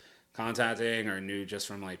was contacting, or knew just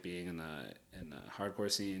from like being in the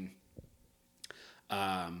hardcore scene.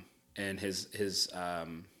 And his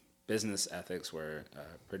business ethics were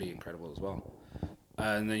pretty incredible as well.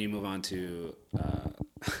 And then you move on to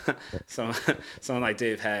someone like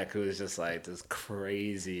Dave Heck, who is just like this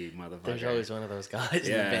crazy motherfucker. There's always one of those guys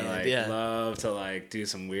in the band. Love to like do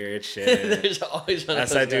some weird shit. There's always one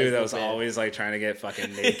That's of those that dude guys that was always like trying to get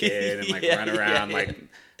fucking naked and like run around like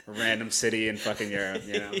a random city in fucking Europe,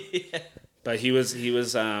 you know. But he was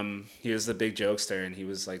the big jokester, and he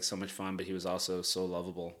was like so much fun, but he was also so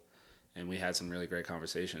lovable, and we had some really great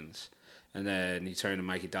conversations. And then you turn to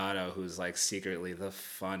Mikey Dotto, who's like secretly the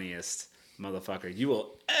funniest motherfucker you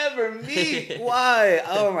will ever meet. Why?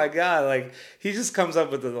 Oh my god! Like he just comes up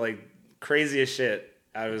with the like craziest shit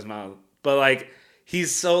out of his mouth, but like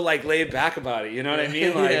he's so like laid back about it. You know what I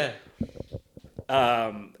mean? Like,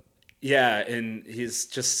 and he's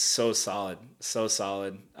just so solid, so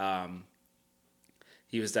solid.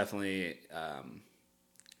 He was definitely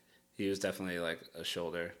like a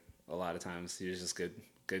shoulder a lot of times. He was just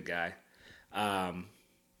good guy.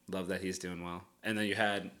 Love that he's doing well. And then you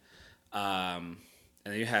had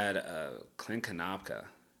Clint Konopka.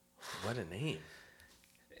 What a name.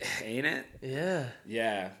 Ain't it? Yeah.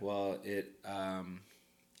 Yeah. Well,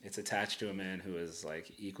 it's attached to a man who is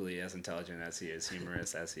like equally as intelligent as he is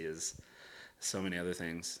humorous as he is so many other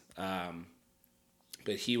things.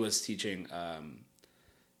 But he was teaching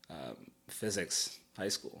physics high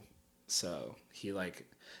school. So he like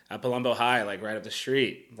at Palumbo High, like right up the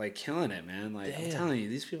street, like killing it, man. Like I'm telling you,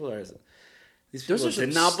 these people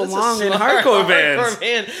did not belong in hardcore bands.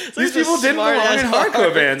 These people didn't belong in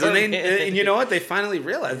hardcore bands, and you know what? They finally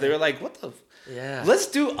realized. They were like, "What the? Let's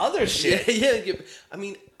do other shit." Yeah. I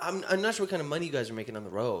mean, I'm not sure what kind of money you guys are making on the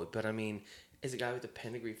road, but I mean, as a guy with a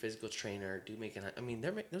pedigree physical trainer,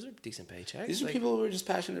 those are decent paychecks. These are people who are just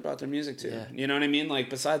passionate about their music too. Yeah. You know what I mean? Like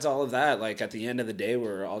besides all of that, like at the end of the day,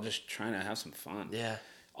 we're all just trying to have some fun. Yeah.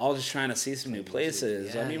 All just trying to see some new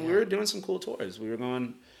places. I mean, we were doing some cool tours. We were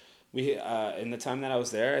going. In the time that I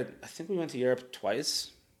was there, I think we went to Europe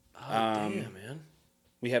twice. Oh damn, man!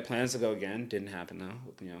 We had plans to go again. Didn't happen though,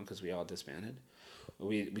 because we all disbanded.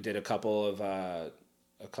 We did a couple of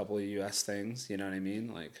U.S. things. You know what I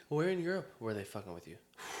mean? Like where in Europe were they fucking with you?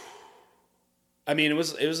 I mean, it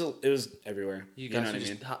was everywhere. You guys know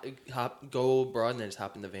what just go abroad and then just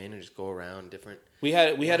hop in the van and just go around different. We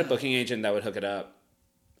had a booking agent that would hook it up,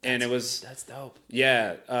 and that's dope.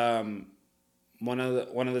 Yeah. One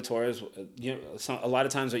of the tours, a lot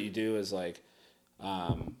of times what you do is like,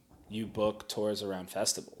 you book tours around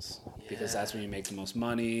festivals because that's where you make the most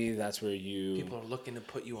money. That's where people are looking to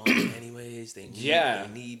put you on anyways. They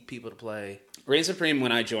need people to play. Reign Supreme,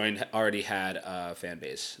 when I joined, already had a fan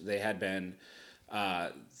base. They had been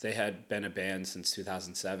a band since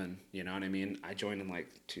 2007. You know what I mean? I joined in like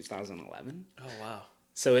 2011. Oh wow.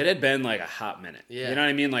 So it had been like a hot minute. Yeah. You know what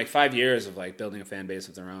I mean? Like 5 years of like building a fan base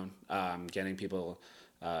of their own, getting people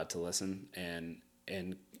to listen and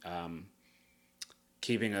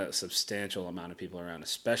keeping a substantial amount of people around,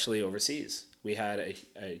 especially overseas. We had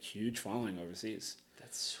a huge following overseas.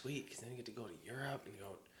 That's sweet, because then you get to go to Europe and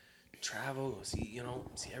go travel, go see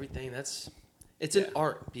everything. It's an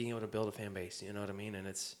art being able to build a fan base. You know what I mean? And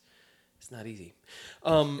it's not easy.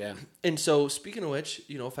 And so, speaking of which,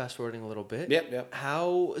 fast forwarding a little bit. Yep.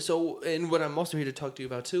 And what I'm also here to talk to you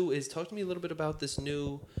about too is talk to me a little bit about the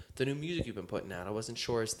new music you've been putting out. I wasn't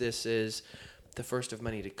sure if this is the first of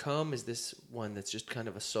many to come. Is this one that's just kind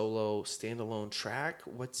of a solo standalone track?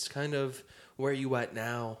 What's kind of where are you at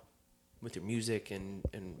now with your music and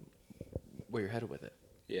where you're headed with it?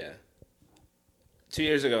 Yeah. 2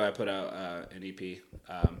 years ago, I put out an EP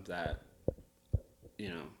that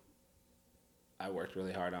I worked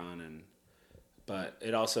really hard on, but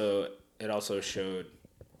it also showed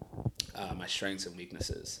my strengths and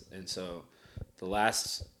weaknesses. And so the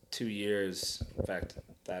last 2 years, in fact,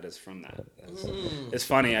 that is from that. It's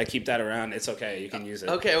funny. I keep that around. It's okay. You can use it.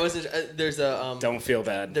 Okay. There's a don't feel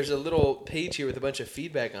bad. There's a little page here with a bunch of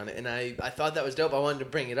feedback on it, and I thought that was dope. I wanted to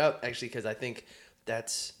bring it up actually because I think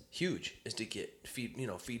that's huge, is to get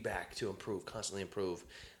feedback to constantly improve.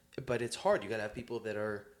 But it's hard. You got to have people that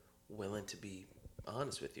are willing to be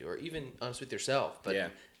honest with you, or even honest with yourself. But I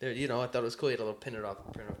thought it was cool. You had a little print off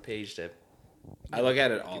page to. I look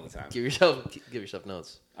at it all the time. Give yourself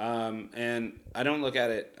notes. And I don't look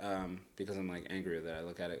at it because I'm like angry with it. I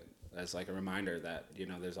look at it as like a reminder that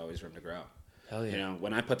there's always room to grow. Hell yeah.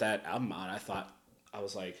 When I put that album out, I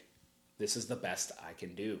was like, this is the best I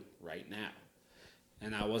can do right now,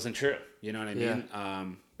 and that wasn't true. You know what I mean? Yeah.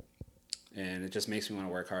 And it just makes me want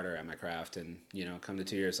to work harder at my craft. And come to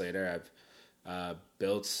 2 years later, I've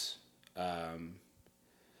built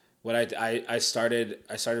what I started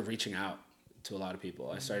reaching out to a lot of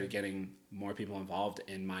people. I started getting more people involved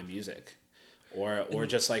in my music, or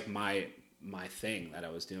just like my thing that I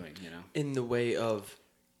was doing. In the way of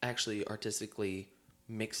actually artistically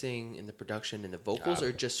mixing in the production and the vocals,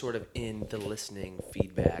 or just sort of in the listening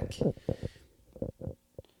feedback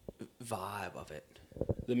vibe of it.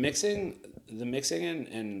 The mixing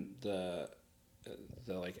and the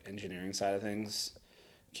like engineering side of things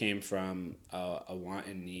came from a want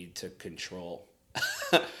and need to control.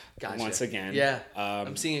 Gotcha. Once again,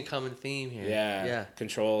 I'm seeing a common theme here. Yeah.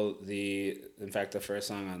 Control in fact, the first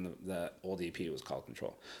song on the old EP was called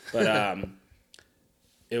Control, but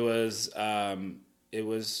it was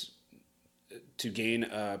to gain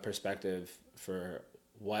a perspective for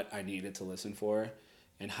what I needed to listen for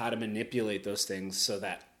and how to manipulate those things so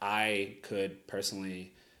that I could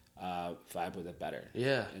personally vibe with it better.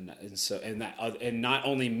 Yeah. And not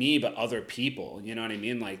only me, but other people, you know what I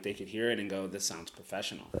mean? Like they could hear it and go, this sounds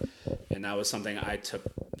professional. And that was something I took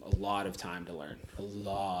a lot of time to learn.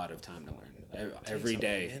 Every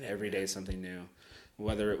day something new.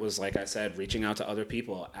 Whether it was, like I said, reaching out to other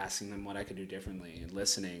people, asking them what I could do differently, and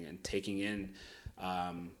listening and taking in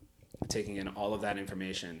all of that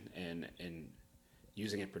information and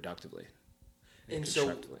using it productively. And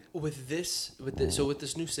so with this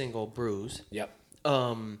new single, Bruise. Yep.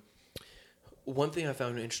 One thing I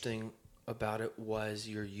found interesting about it was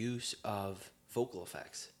your use of vocal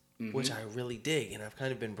effects, which I really dig, and I've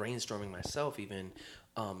kind of been brainstorming myself, even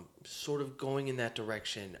sort of going in that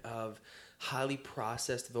direction of highly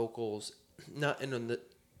processed vocals, not in the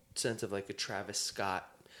sense of like a Travis Scott,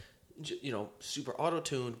 super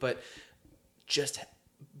auto-tuned, but just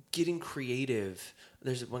getting creative.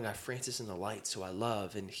 There's one guy, Francis in the Lights, who I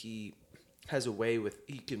love, and he has a way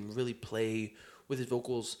he can really play with his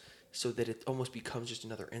vocals so that it almost becomes just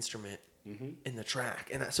another instrument in the track.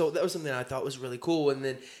 And so that was something that I thought was really cool. And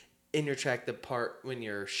then in your track, the part when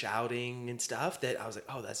you're shouting and stuff, that I was like,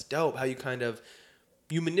 oh, that's dope. How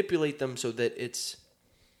you manipulate them so that it's...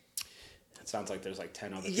 It sounds like there's like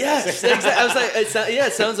 10 other Yes, exactly. I was like,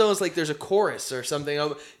 it sounds almost like there's a chorus or something.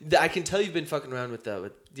 I can tell you've been fucking around with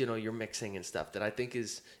your mixing and stuff. That I think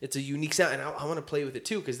it's a unique sound, and I want to play with it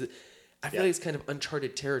too because I feel like it's kind of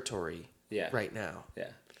uncharted territory. Right now. Yeah.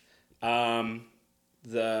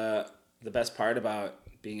 The best part about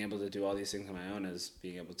being able to do all these things on my own is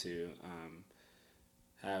being able to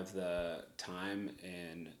have the time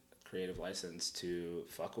and creative license to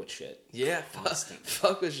fuck with shit. Yeah,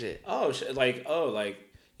 fuck with shit. Like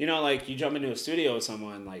you jump into a studio with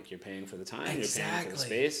someone, like you're paying for the time, you're paying for the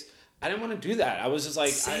space. I didn't want to do that. I was just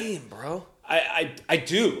like, same, bro. I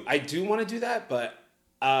do want to do that, but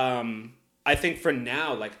I think for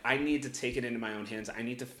now, like I need to take it into my own hands. I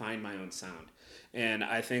need to find my own sound. And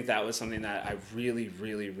I think that was something that I really,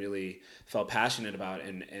 really, really felt passionate about,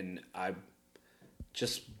 and I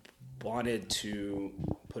just wanted to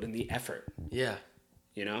put in the effort. Yeah.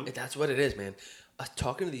 You know? That's what it is, man.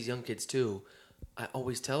 Talking to these young kids, too, I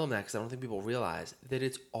always tell them that because I don't think people realize that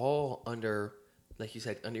it's all under, like you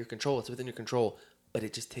said, under your control. It's within your control, but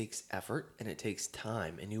it just takes effort and it takes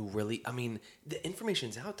time. And you really, I mean, the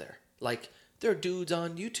information's out there. Like, there are dudes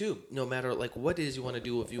on YouTube, no matter like what it is you want to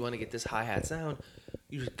do. If you want to get this hi-hat sound,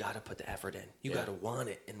 you just got to put the effort in. You got to want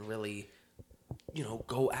it and really,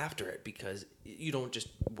 go after it, because you don't just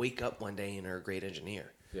wake up one day and are a great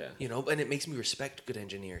engineer. Yeah. And it makes me respect good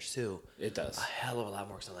engineers too. It does. A hell of a lot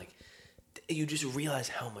more. So like, you just realize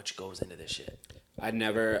how much goes into this shit.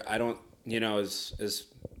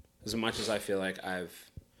 As much as I feel like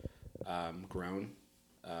I've grown,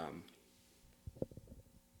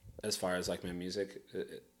 as far as like my music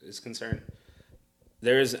is concerned,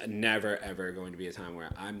 there is never ever going to be a time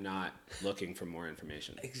where I'm not looking for more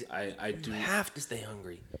information. I do. You have to stay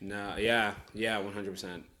hungry. No, yeah,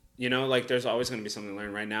 100%. Like there's always going to be something to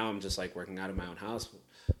learn. Right now, I'm just like working out of my own house.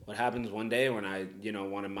 What happens one day when I,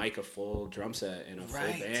 want to mic a full drum set in a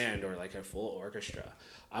full band or like a full orchestra?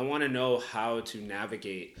 I want to know how to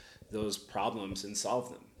navigate those problems and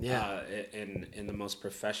solve them. Yeah. In the most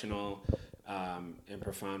professional and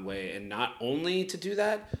profound way, and not only to do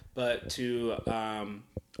that, but to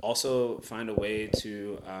also find a way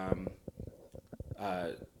to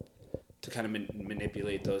kind of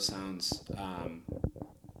manipulate those sounds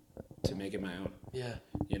to make it my own. Yeah.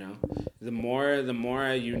 The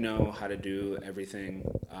more you know how to do everything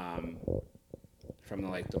from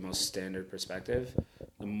the most standard perspective,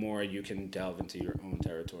 the more you can delve into your own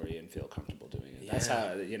territory and feel comfortable doing it. Yeah. That's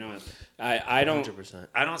how I don't 100%.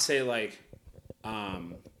 I don't say like I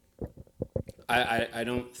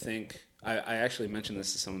don't think I actually mentioned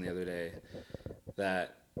this to someone the other day,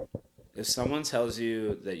 that if someone tells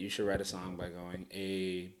you that you should write a song by going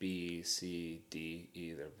A, B, C, D,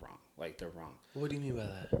 E, they're wrong. Like, they're wrong. What do you mean by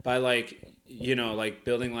that? By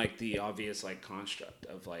building like the obvious like construct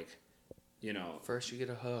of like, first you get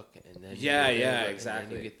a hook and then exactly.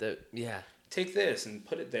 And then you get take this and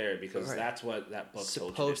put it there because that's what that book's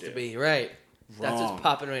supposed to be, right? Wrong. That's what's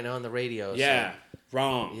popping right now on the radio. Yeah, so.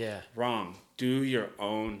 wrong. Yeah, wrong. Do your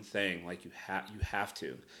own thing. Like you have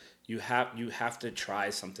to. You have to try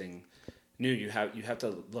something new. You have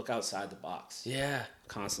to look outside the box. Yeah,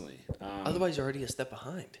 constantly. Otherwise, you're already a step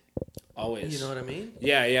behind. Always. You know what I mean?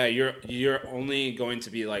 Yeah. You're only going to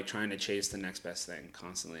be like trying to chase the next best thing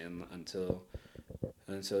constantly until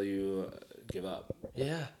you give up.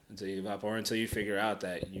 Yeah. Until you give up, or until you figure out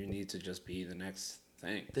that you need to just be the next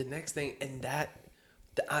thing. The next thing, and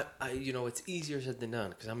it's easier said than done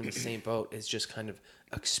because I'm in the same boat. Is just kind of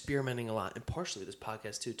experimenting a lot, and partially this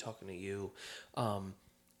podcast too, talking to you,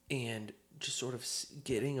 and just sort of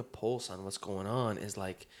getting a pulse on what's going on. Is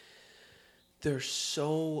like there's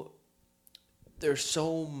so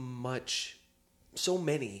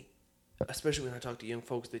many, especially when I talk to young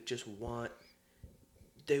folks that just want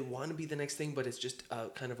to be the next thing, but it's just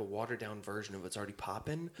kind of a watered down version of what's already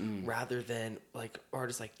popping, rather than like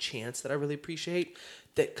artists like Chance that I really appreciate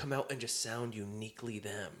that come out and just sound uniquely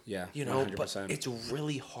them. Yeah, 100%. But it's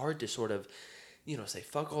really hard to sort of, say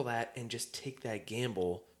fuck all that and just take that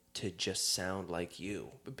gamble to just sound like you.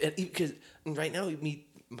 Because right now,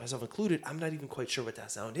 myself included, I'm not even quite sure what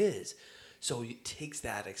that sound is. So it takes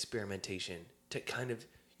that experimentation to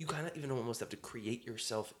you even almost have to create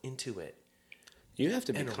yourself into it. You have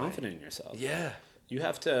to be confident in yourself. Yeah. You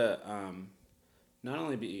have to not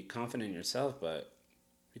only be confident in yourself, but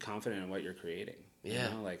be confident in what you're creating. Yeah.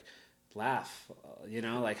 Like laugh,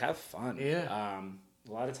 like have fun. Yeah.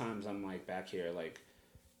 A lot of times I'm like back here, like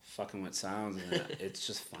fucking with sounds, and it's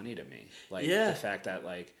just funny to me. Like the fact that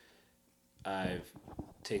like I've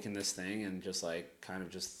taken this thing and just like kind of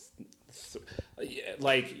just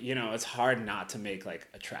it's hard not to make like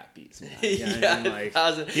a trap beat sometimes. You know what I mean? Like,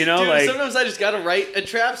 Dude, like sometimes I just gotta write a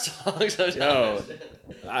trap song.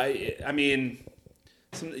 I mean,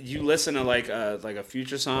 you listen to like a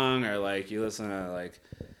Future song, or like you listen to like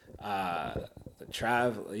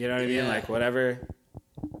Trav, you know what I mean? Yeah. Like whatever.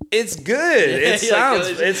 It's good. It sounds.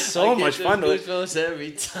 It's so much fun.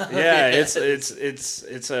 Every time. Yeah, it's a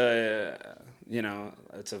it's a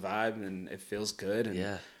vibe and it feels good,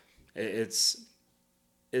 and it's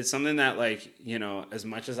something that like as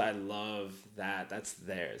much as I love that's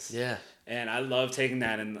theirs. Yeah, and I love taking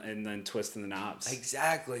that and then twisting the knobs.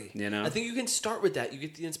 Exactly. I think you can start with that. You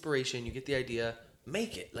get the inspiration, you get the idea,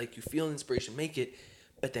 make it. Like you feel inspiration, make it.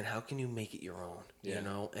 But then how can you make it your own? Yeah.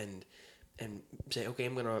 And say, okay,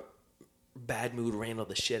 I'm gonna bad mood Randall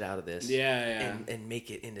the shit out of this. Yeah. And make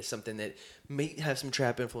it into something that may have some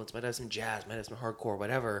trap influence, might have some jazz, might have some hardcore,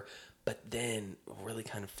 whatever. But then really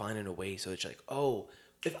kind of finding a way so it's like, oh,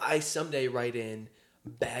 if I someday write in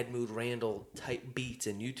Bad Mood Randall type beats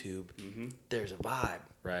in YouTube, there's a vibe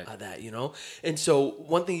Right. of that, And so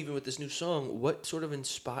one thing, even with this new song, what sort of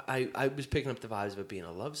inspired? I was picking up the vibes of it being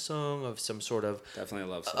a love song, of some sort of Definitely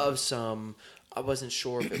a love song. of some. I wasn't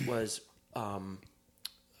sure if it was, love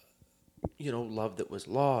that was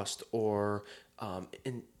lost or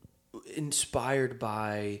inspired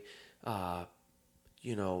by.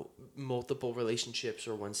 Multiple relationships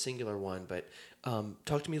or one singular one, but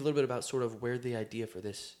talk to me a little bit about sort of where the idea for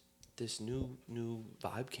this new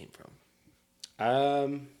vibe came from.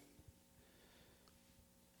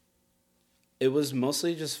 It was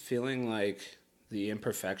mostly just feeling like the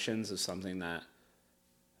imperfections of something that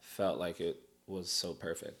felt like it was so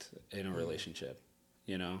perfect in a relationship,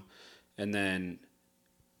 and then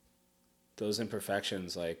those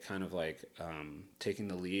imperfections, like kind of like taking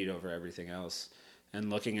the lead over everything else and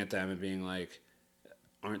looking at them and being like,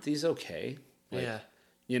 aren't these okay? Like,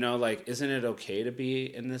 Yeah. Like, isn't it okay to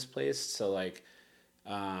be in this place? So like,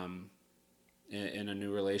 in a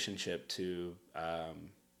new relationship to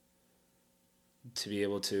be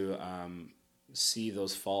able to see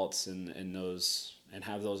those faults and those, and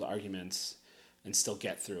have those arguments and still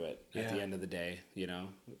get through it at the end of the day,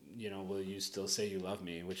 will you still say you love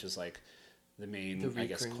me? Which is like the main, I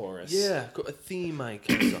guess, chorus. Yeah, a theme, I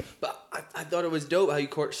guess. But I thought it was dope how you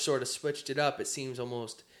sort of switched it up. It seems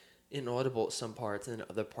almost inaudible at some parts, and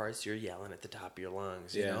other parts you're yelling at the top of your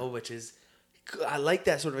lungs, which is, I like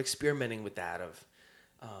that sort of experimenting with that of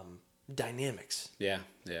dynamics. Yeah.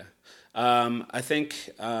 I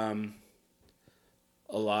think a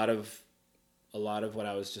lot of what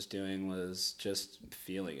I was just doing was just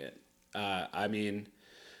feeling it. I mean,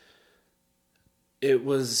 it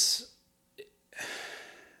was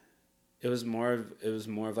more of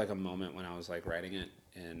like a moment when I was like writing it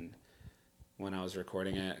and when I was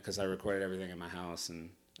recording it, because I recorded everything in my house,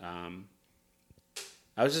 and I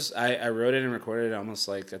wrote it and recorded it almost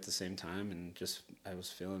like at the same time, and I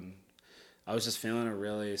was just feeling a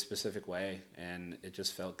really specific way, and it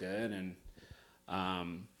just felt good, and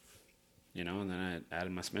and then I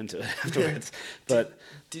added my spin to it afterwards. But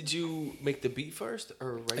did you make the beat first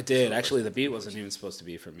or write? I did. Actually, the beat wasn't even supposed to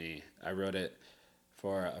be for me. I wrote it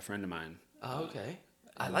for a friend of mine. Oh, okay.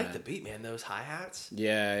 I like the beat, man. Those hi-hats.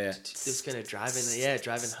 Yeah. Just kind of driving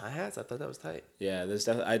hi-hats. I thought that was tight. Yeah,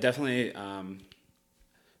 I definitely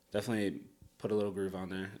put a little groove on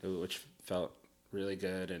there, which felt really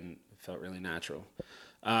good and felt really natural.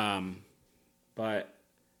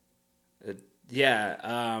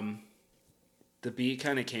 The beat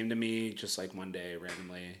kind of came to me just like one day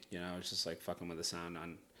randomly. I was just like fucking with the sound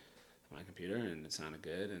on my computer, and it sounded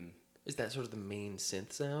good. And is that sort of the main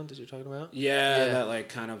synth sound that you're talking about? Yeah. That like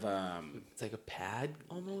kind of it's like a pad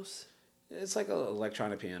almost. It's like an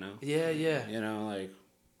electronic piano. Yeah. Like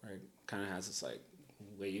where it kind of has this like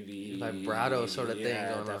wavy vibrato sort of thing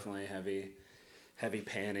going on. Definitely heavy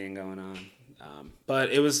panning going on.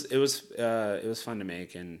 But it was fun to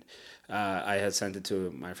make, and I had sent it to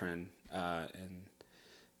my friend, and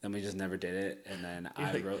then we just never did it. And then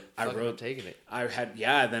I wrote taking it.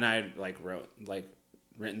 Then I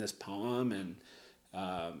written this poem, and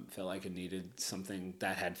felt like it needed something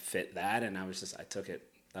that had fit that, and I took it.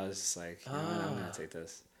 I was just like, I'm gonna take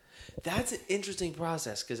this. That's an interesting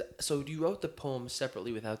process, so you wrote the poem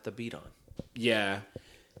separately without the beat on. Yeah.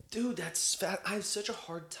 Dude, that's fat. I have such a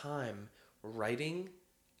hard time writing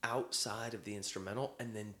outside of the instrumental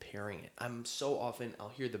and then pairing it. I'm so often, I'll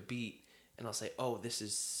hear the beat and I'll say, oh,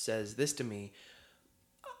 says this to me.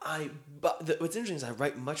 What's interesting is I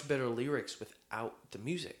write much better lyrics without the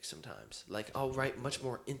music sometimes. Like, I'll write much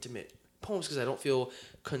more intimate poems because I don't feel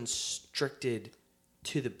constricted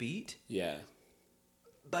to the beat. Yeah.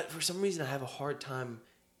 But for some reason, I have a hard time,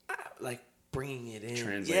 bringing it in.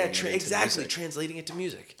 Translating it to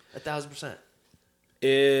music. 1,000%.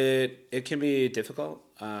 It can be difficult.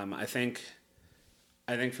 I think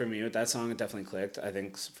for me with that song, it definitely clicked. I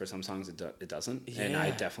think for some songs it doesn't. Yeah. And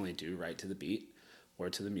I definitely do write to the beat or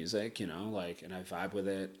to the music, and I vibe with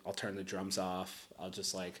it. I'll turn the drums off. I'll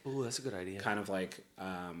just ooh, that's a good idea. Kind of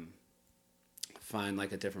find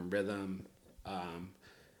a different rhythm.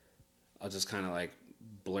 I'll just kind of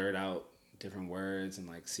blurt out different words and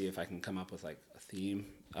see if I can come up with a theme.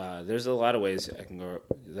 There's a lot of ways I can go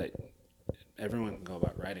that everyone can go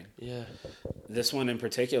about writing. Yeah. This one in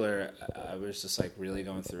particular, I was just really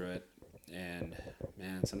going through it, and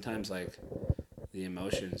man, sometimes the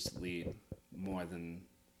emotions lead more than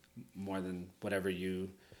whatever you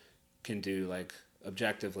can do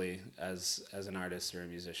objectively as an artist or a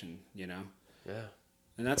musician, Yeah.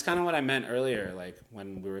 And that's kind of what I meant earlier,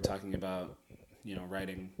 when we were talking about,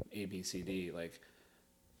 writing A, B, C, D,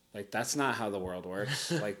 Like, that's not how the world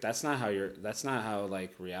works. Like, that's not how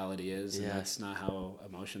like reality is, and that's not how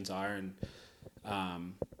emotions are. And,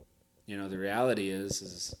 the reality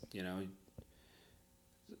is,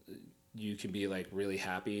 you can be like really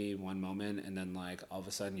happy one moment, and then like all of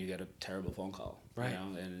a sudden you get a terrible phone call, right?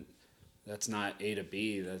 And that's not A to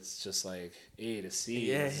B. That's just like A to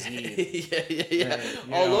C. Yeah, to Z. yeah.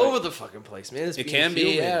 All over the fucking place, man. It can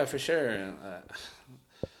be, yeah, for sure.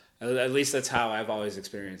 At least that's how I've always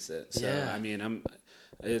experienced it. So I mean,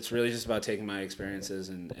 it's really just about taking my experiences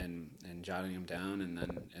and jotting them down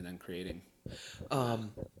and then creating.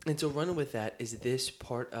 And so running with that, is this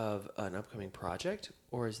part of an upcoming project,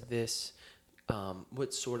 or is this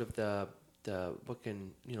what's sort of the what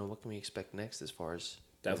can we expect next as far as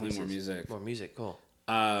definitely more music? More music, cool.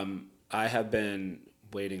 I have been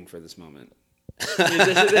waiting for this moment.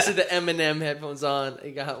 this is the Eminem headphones on.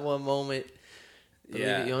 You got one moment.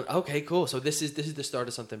 Yeah. Okay, cool. So this is the start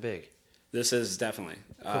of something big. This is definitely.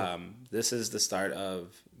 Cool. This is the start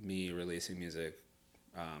of me releasing music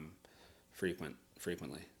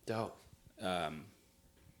frequently. Dope. I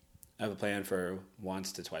have a plan for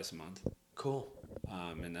once to twice a month. Cool.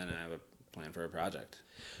 And then I have a plan for a project.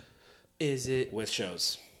 Is it with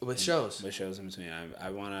shows? With shows in between.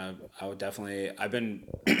 I've been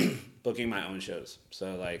booking my own shows.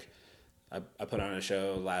 So like, I put on a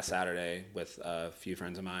show last Saturday with a few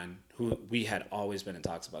friends of mine who we had always been in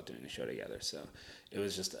talks about doing a show together. So it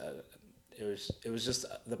was just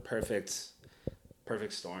the perfect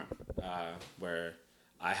storm where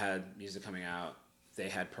I had music coming out, they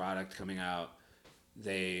had product coming out,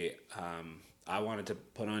 I wanted to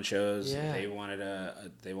put on shows, they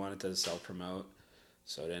wanted to self promote,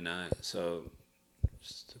 so didn't I? So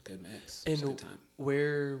just a good mix. And a good time.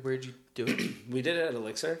 Where'd you do it? We did it at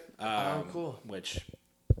Elixir. Cool. Which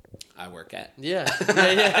I work at. Yeah.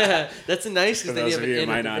 That's nice. For those of you who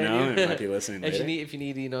might not know, and might be listening later. If you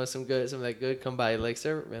need some of that good, come by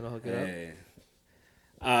Elixir, man. I'll hook it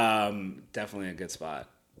up. Definitely a good spot.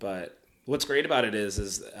 But what's great about it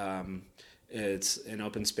is it's an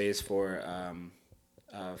open space for a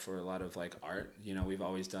lot of like art. We've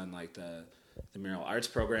always done like the mural arts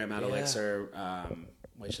program at Elixir,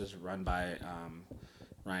 which is run by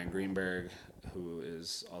Ryan Greenberg, who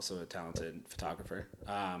is also a talented photographer,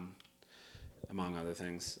 among other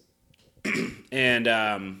things. And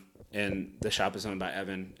the shop is owned by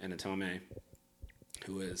Evan Anatome,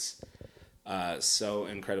 who is so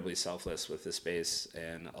incredibly selfless with the space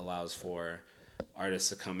and allows for artists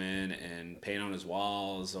to come in and paint on his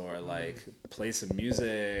walls, or like play some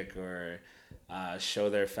music, or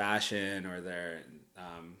show their fashion, or their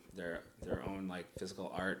own like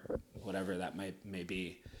physical art, whatever that may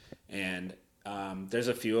be. And there's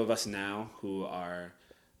a few of us now who are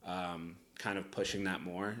kind of pushing that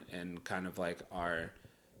more, and kind of like are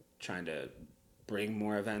trying to bring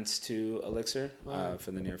more events to Elixir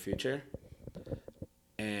for the near future.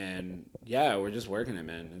 And yeah, we're just working it,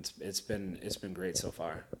 man. It's been great so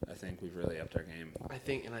far. I think we've really upped our game. I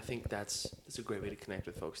think that's a great way to connect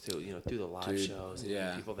with folks too. Through the live shows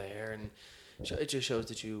and people there, and it just shows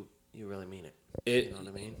that you really mean it. You know what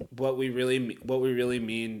I mean? What we really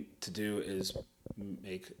mean to do is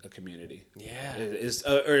make a community. Yeah.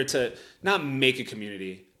 Or to not make a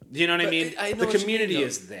community. You know what I mean? I know the community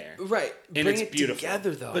is there, right? And Bring it's it beautiful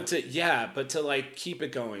together, though. But to like keep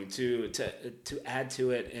it going, to add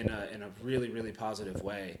to it in a really, really positive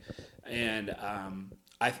way. And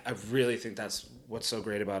I really think that's what's so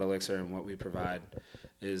great about Elixir, and what we provide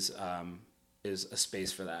is a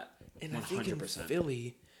space for that. And 100%. I think in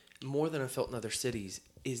Philly, more than I've felt in other cities,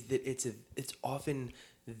 is that it's often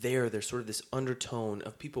there's sort of this undertone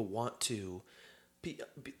of people want to be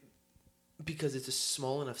because it's a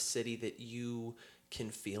small enough city that you can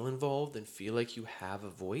feel involved and feel like you have a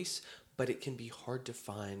voice, but it can be hard to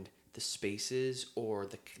find the spaces or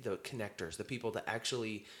the connectors, the people that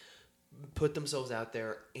actually put themselves out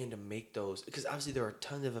there and to make those, because obviously there are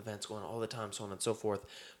tons of events going on all the time, so on and so forth,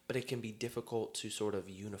 but it can be difficult to sort of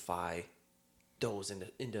unify those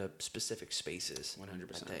into specific spaces.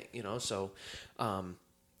 100%. I think, so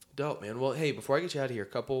dope, man. Well, hey, before I get you out of here, a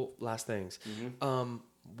couple last things. Mm-hmm.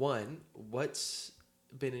 One, what's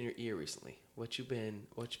been in your ear recently? What you been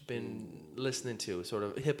listening to? Sort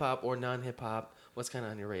of hip hop or non hip hop? What's kind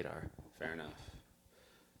of on your radar? Fair enough.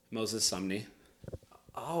 Moses Sumney.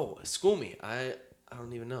 Oh, school me. I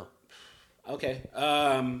don't even know. Okay.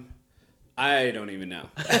 I don't even know.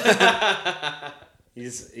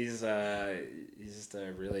 He's just a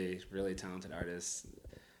really, really talented artist.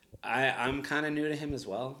 I'm kind of new to him as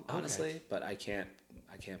well, honestly, but I can't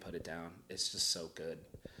put it down. It's just so good.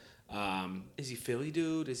 Is he Philly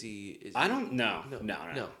dude? Is he I don't know. No.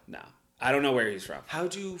 No. I don't know where he's from.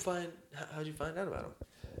 How'd you find out about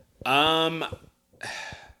him?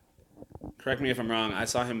 Correct me if I'm wrong. I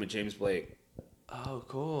saw him with James Blake. Oh,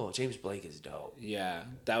 cool. James Blake is dope. Yeah,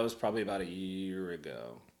 that was probably about a year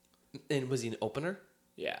ago. And was he an opener?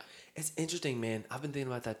 Yeah. It's interesting, man. I've been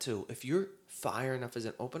thinking about that too. If you're fire enough as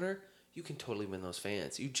an opener, you can totally win those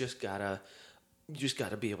fans. You just gotta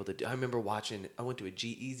be able to do. I remember I went to a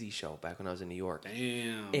G-Eazy show back when I was in New York.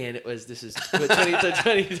 Damn. And this is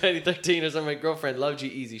 2013 or something. My girlfriend loved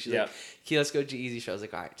G-Eazy. She's like, okay, let's go to G-Eazy show. I was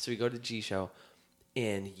like, all right. So we go to the G show,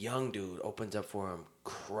 and young dude opens up for him,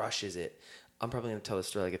 crushes it. I'm probably going to tell this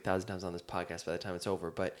story like 1,000 times on this podcast by the time it's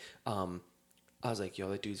over. But I was like, yo,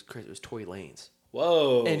 that dude's crazy. It was Tory Lanez.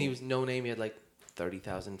 Whoa. And he was no name. He had like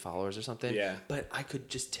 30,000 followers or something. Yeah. But I could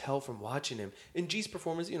just tell from watching him. And G's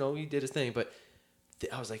performance, he did his thing. But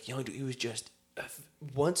I was like, young dude, he was just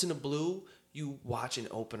once in a blue. You watch an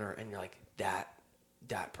opener and you're like, that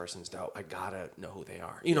person's dope. I gotta know who they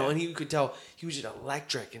are. And you could tell he was just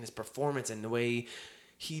electric in his performance and the way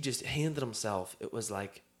he just handled himself. It was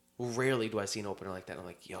like, rarely do I see an opener like that. I'm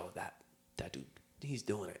like, yo, that dude, he's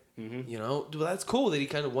doing it. Mm-hmm. Well, that's cool that he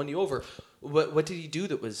kind of won you over. What did he do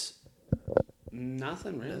that was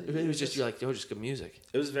nothing really? It was just, you're like, yo, just good music.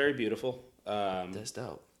 It was very beautiful. That's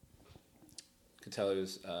dope. Could tell he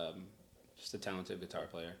was just a talented guitar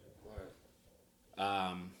player.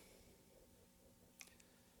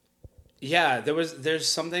 Yeah, there's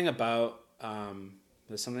something about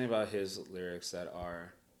his lyrics that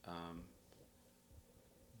are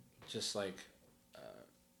just like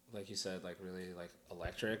you said, like really like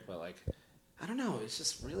electric, but like I don't know, it's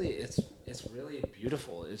just really it's really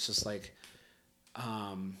beautiful. It's just like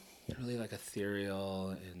really like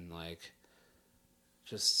ethereal and like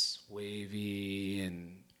just wavy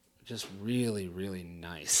and just really, really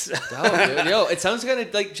nice. Yo, it sounds kind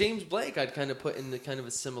of like James Blake. I'd kind of put in the kind of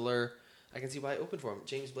a similar. I can see why I opened for him.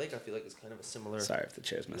 James Blake, I feel like is kind of a similar. Sorry if the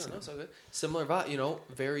chair's messing up. No, it's all good. Similar vibe,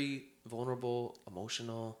 very vulnerable,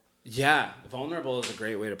 emotional. Yeah, vulnerable is a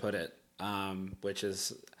great way to put it. Which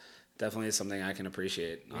is definitely something I can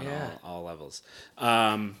appreciate on all levels.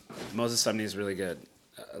 Moses Sumney is really good.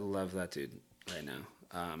 I love that dude right now.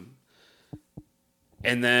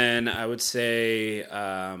 And then I would say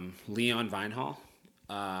Leon Vinehall.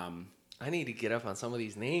 I need to get up on some of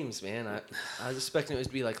these names, man. I was expecting it to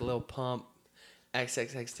be like Lil Pump,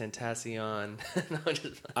 XXXTentacion.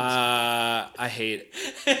 I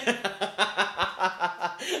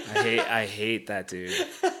hate that dude.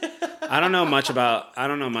 I don't know much about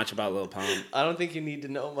Lil Pump. I don't think you need to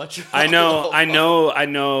know much about I know.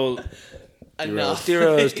 Enough.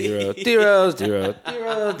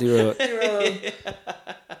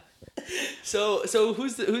 So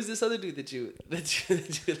who's this other dude that you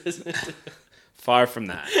listen to? Far from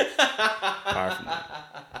that.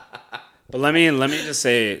 But let me just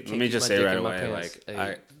say right away, like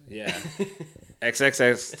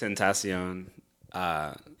XXXTentacion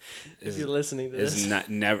if you're listening to this,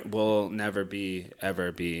 will never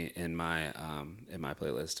ever be in my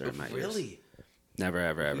playlist or in my ears. Really. Never,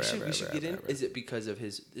 ever. We should get in. Is it because of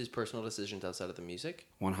his personal decisions outside of the music?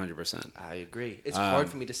 100%. I agree. It's hard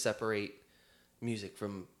for me to separate music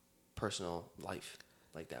from personal life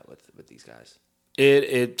like that with these guys.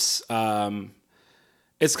 It's kind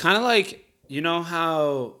of like, you know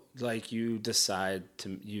how like you decide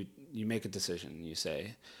to you make a decision. You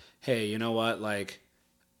say, hey, you know what? Like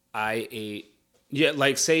decide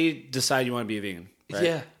you want to be a vegan. Right?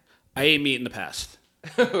 Yeah. I ate meat in the past.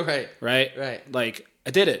 Right. Like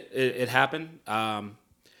I did it. It happened.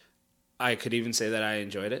 I could even say that I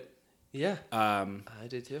enjoyed it. Yeah. I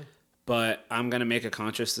did too. But I'm gonna make a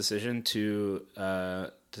conscious decision to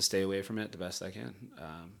stay away from it the best I can.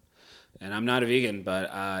 And I'm not a vegan,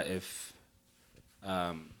 but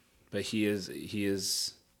but he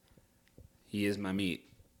is my meat,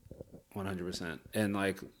 100%. And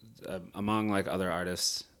like among like other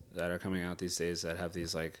artists that are coming out these days that have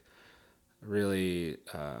these like really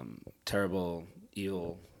terrible,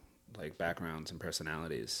 evil like backgrounds and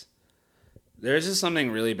personalities, there's just something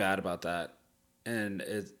really bad about that. And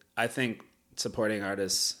I think supporting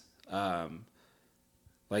artists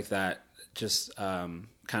like that just kind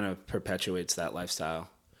of perpetuates that lifestyle.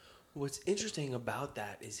 What's interesting about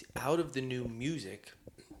that is out of the new music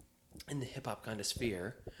in the hip-hop kind of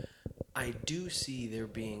sphere, I do see there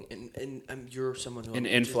being, and you're someone who... An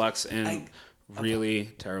influx in really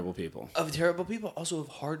terrible people. Of terrible people, also of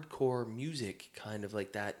hardcore music, kind of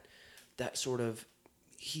like that sort of...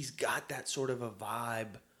 He's got that sort of a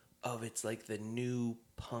vibe of it's like the new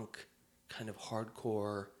punk kind of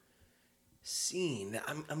hardcore scene.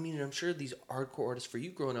 I'm sure these hardcore artists for you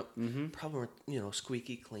growing up probably weren't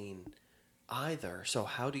squeaky clean either. So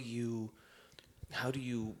how do you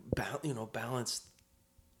balance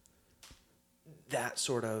that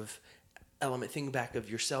sort of element? Think back of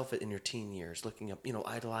yourself in your teen years, looking up,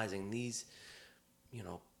 idolizing these,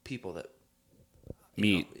 people that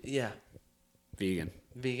Meat. Vegan.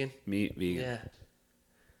 Meat, vegan. Yeah.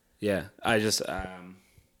 Yeah. I just,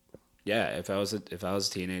 if I was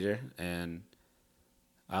a teenager and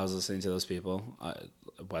I was listening to those people,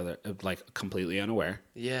 whether like completely unaware,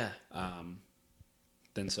 Yeah.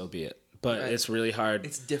 then so be it. But Right. it's really hard.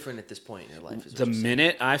 It's different at this point in your life. Is what The you're saying.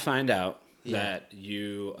 minute I find out Yeah. that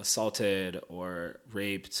you assaulted or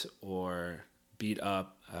raped or beat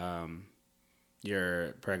up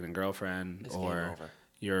your pregnant girlfriend, It's game or over.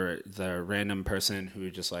 you're the random person who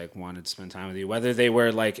just like wanted to spend time with you, whether they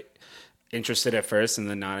were like interested at first and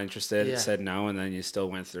then not interested, Yeah. said no, and then you still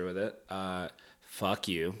went through with it, fuck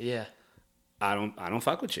you. Yeah. I don't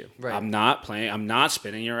fuck with you. Right. I'm not playing. I'm not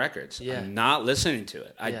spinning your records. Yeah. I'm not listening to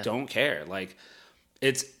it. I Yeah. don't care. Like,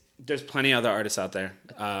 there's plenty of other artists out there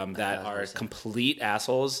that are 1,000%. complete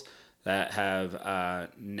assholes that have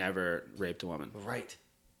never raped a woman. Right.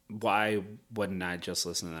 Why wouldn't I just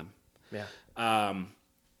listen to them? Yeah.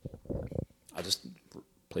 I'll just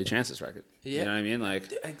play Chance's record. Yeah. You know what I mean?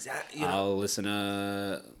 Like, Exactly. I'll listen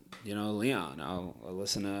to Leon. I'll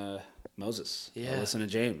listen to Moses. Yeah. I'll listen to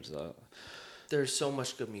James. There's so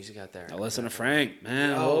much good music out there. I listen to Frank,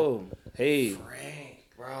 man. Yo. Oh, hey. Frank,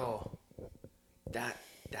 bro. That's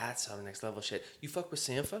some next level shit. You fuck with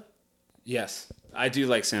Sampha? Yes, I do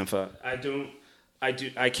like Sampha.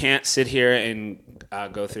 I can't sit here and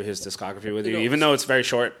go through his discography with you, even though it's very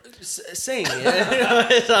short. Same, yeah.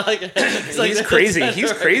 It's not like He's crazy.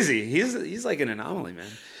 He's crazy. He's like an anomaly, man.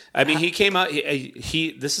 I mean, he came out.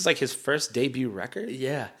 He this is like his first debut record.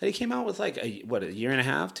 Yeah. that he came out with like a year and a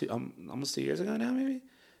half, almost 2 years ago now, maybe.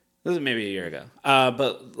 This is maybe a year ago,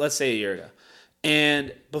 but let's say a year ago.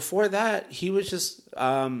 And before that, he was just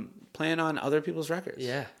playing on other people's records.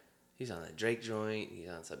 Yeah. He's on that Drake joint. He's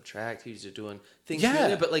on Subtract. He's just doing things. Yeah.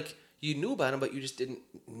 Really, but like you knew about him, but you just didn't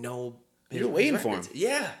know. You were waiting for records. him.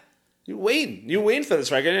 Yeah. You're waiting for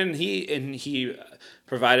this record, and he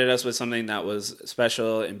provided us with something that was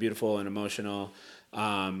special and beautiful and emotional,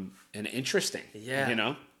 and interesting. Yeah. You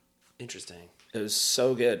know, Interesting. it was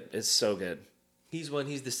so good. It's so good. He's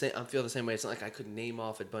the same. I feel the same way. It's not like I could name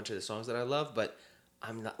off a bunch of the songs that I love, but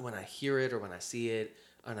I'm not when I hear it or when I see it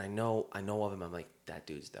and I know of him. I'm like, that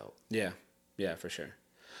dude's dope. Yeah, for sure.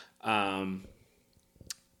 I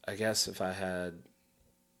guess if I had,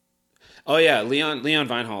 Leon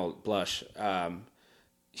Vinehall, Blush.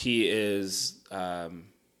 He is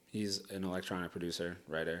he's an electronic producer,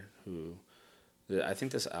 writer who. I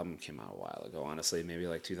think this album came out a while ago. Honestly, maybe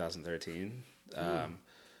like 2013.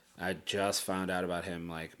 I just found out about him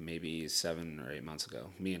like maybe 7 or 8 months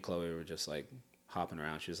ago. Me and Chloe were just like hopping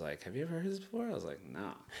around. She was like, "Have you ever heard this before?" I was like,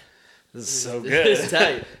 "No." This is so good. It's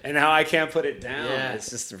tight. And how I can't put it down. Yeah. It's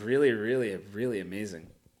just really, really, really amazing.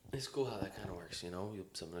 It's cool how that kind of works,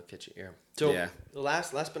 Something to catch your ear. So, Yeah.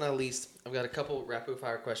 last but not least, I've got a couple rapid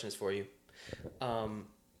fire questions for you.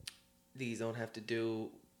 These don't have to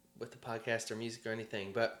do with the podcast or music or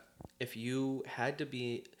anything, but if you had to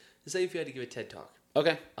give a TED Talk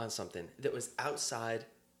Okay. on something that was outside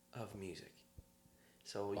of music.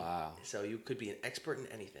 So, Wow. So you could be an expert in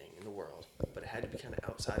anything in the world, but it had to be kind of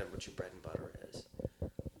outside of what your bread and butter is.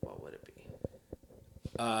 What would it be?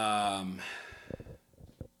 Damn.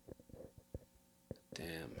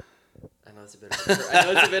 I know it's a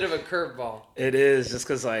bit of a curveball. It is just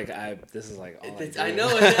because like this is like all I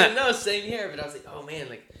know, same here. But I was like, oh man,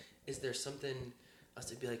 like, is there something else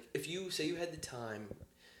to be like? If you say you had the time,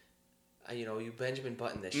 you Benjamin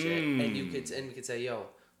Button this shit, and we could say, yo,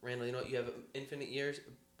 Randall, you have infinite years.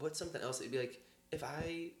 What's something else that'd be like? If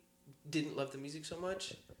I didn't love the music so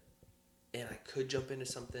much, and I could jump into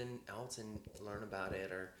something else and learn about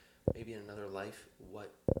it, or maybe in another life, what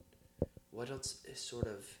else is sort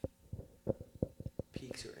of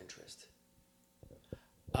piques your interest?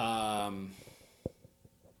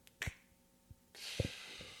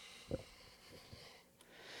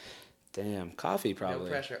 Damn, coffee probably.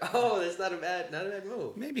 No pressure. Oh, that's not a bad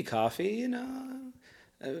move. Maybe coffee,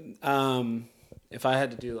 if I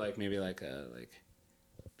had to do maybe a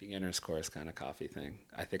beginner's course kind of coffee thing,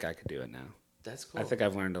 I think I could do it now. That's cool. I think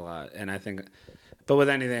I've learned a lot, and but with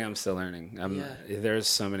anything, I'm still learning. There's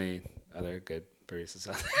so many other good baristas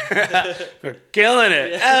out there. We're killing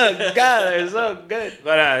it. Yeah. Oh God, they're so good.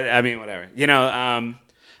 But whatever.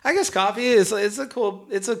 I guess coffee is it's a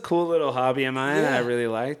cool little hobby of mine that I really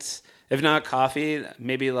liked. If not coffee,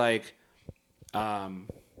 maybe I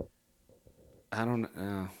don't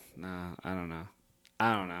know. No, I don't know.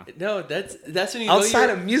 I don't know. No, that's when you Outside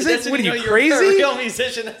know of music? that's when What are you, know crazy? You're a real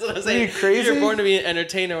musician. That's what I'm saying. you crazy? You're born to be an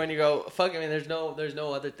entertainer when you go, fuck, I mean, there's no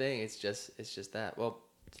other thing. It's just that. Well,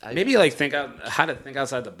 Maybe like how to think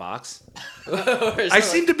outside the box. I I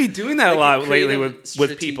seem to be doing that a lot lately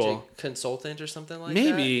with people. Consultant or something like that.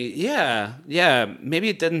 Maybe, yeah. Maybe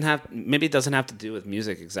it doesn't have to do with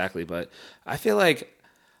music exactly, but I feel like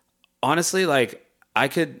honestly, like I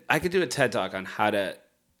could do a TED Talk on how to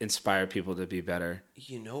inspire people to be better.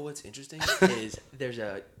 You know what's interesting is there's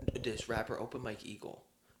this rapper Open Mike Eagle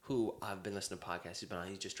who I've been listening to podcasts. He's been on.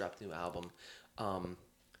 He just dropped a new album,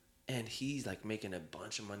 and he's like making a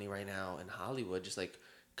bunch of money right now in Hollywood, just like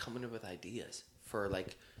coming up with ideas for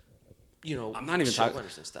like, you know, I'm not even talking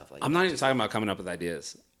and stuff like. I'm not even talking about coming up with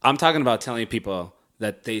ideas. I'm talking about telling people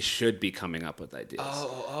that they should be coming up with ideas.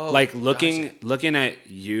 Like looking at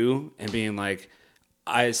you and being like,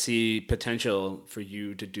 I see potential for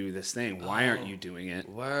you to do this thing. Why aren't you doing it?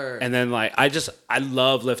 Word. And then like I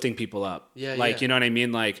love lifting people up. Yeah. Like, you know what I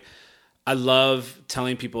mean? Like I love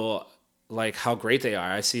telling people like how great they are.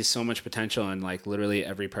 I see so much potential in like literally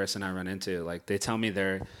every person I run into. Like they tell me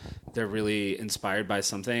they're really inspired by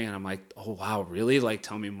something and I'm like, "Oh wow, really? Like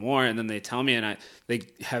tell me more." And then they tell me and they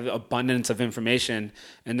have abundance of information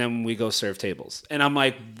and then we go serve tables. And I'm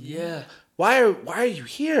like, yeah. Why are you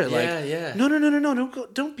here? Like, yeah. No,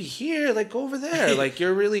 don't be here. Like, go over there. Like,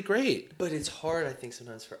 you're really great. But it's hard, I think,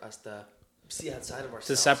 sometimes for us to see outside of ourselves.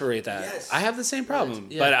 To separate that. Yes. I have the same problem.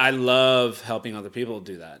 Yeah. But I love helping other people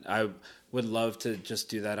do that. I would love to just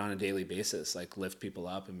do that on a daily basis. Like, lift people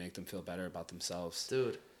up and make them feel better about themselves.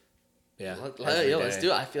 Dude. Yeah. Let's do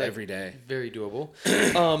it. I feel like every day. Very doable.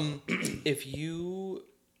 If you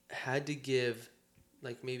had to give,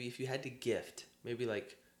 like, maybe if you had to gift, maybe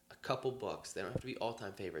like a couple books, they don't have to be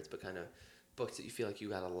all-time favorites, but kind of books that you feel like you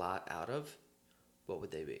got a lot out of, what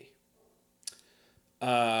would they be?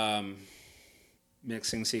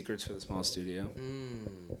 Mixing Secrets for the Small Studio.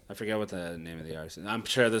 I forget what the name of the artist is. I'm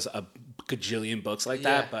sure there's a gajillion books like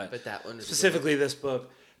that, but that one is specifically this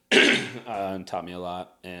book taught me a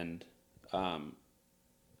lot, and I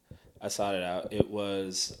sought it out. It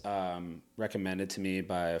was recommended to me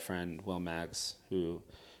by a friend, Will Maggs, who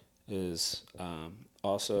is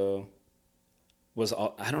also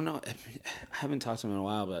I don't know, I haven't talked to him in a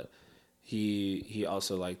while, but he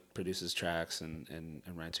also like produces tracks and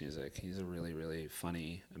writes music. He's a really, really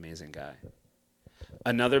funny, amazing guy.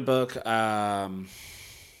 Another book, I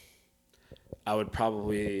would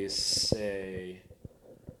probably say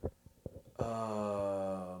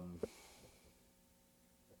what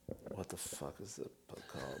the fuck is the book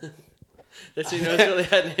called? That's, you know, it's really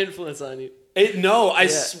had an influence on you. I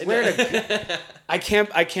swear to I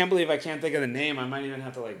can't believe I can't think of the name. I might even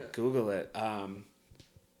have to like Google it.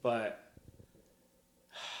 But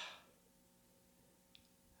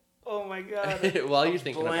oh my god! While you're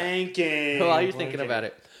thinking blanking. about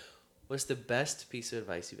it, what's the best piece of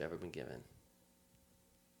advice you've ever been given?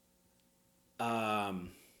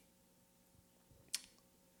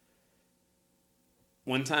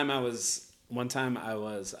 One time I was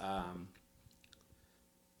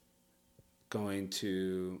going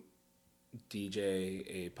to DJ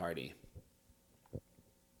a party,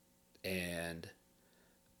 and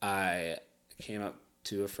I came up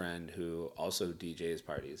to a friend who also DJs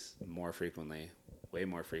parties way more frequently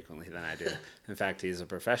than I do. In fact, he's a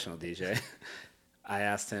professional DJ. I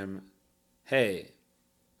asked him, "Hey,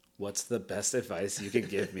 what's the best advice you could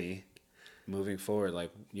give me moving forward?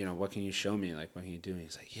 Like, you know, what can you show me? Like, what can you do?" And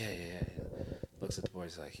he's like, yeah. Looks at the board.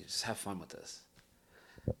 He's like, "You just have fun with this."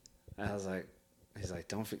 And I was like, he's like,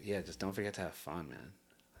 just don't forget to have fun, man.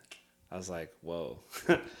 I was like, whoa.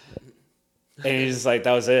 And he's just like,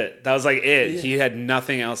 that was it. That was like it. Yeah. He had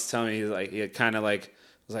nothing else to tell me. He's like, he kind of like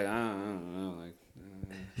was like, I don't know. Like,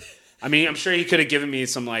 I mean, I'm sure he could have given me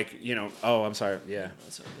some like, you know, oh, I'm sorry. Yeah.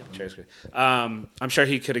 I'm sure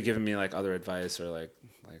he could have given me like other advice or like,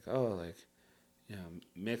 oh, like, you know,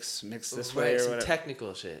 mix this way or some whatever.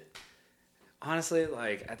 Technical shit. Honestly,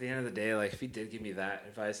 like at the end of the day, like if he did give me that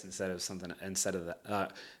advice instead of the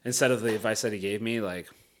advice that he gave me, like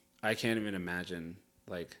I can't even imagine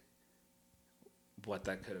like what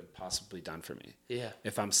that could have possibly done for me. Yeah.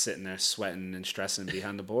 If I'm sitting there sweating and stressing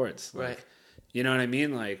behind the boards, like, right? You know what I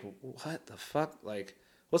mean? Like, what the fuck? Like,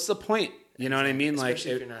 what's the point? You know what I mean?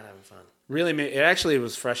 Especially like, if you're not having fun. Really, it actually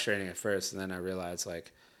was frustrating at first, and then I realized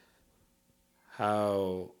like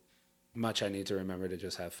how much I need to remember to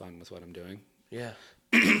just have fun with what I'm doing. Yeah.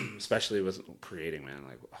 especially with creating, man.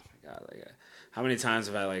 Like, oh my god, like how many times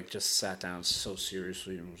have I like just sat down so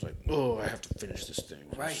seriously and was like, oh, I have to finish this thing.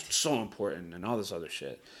 Right. It's so important and all this other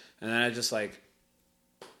shit. And then I just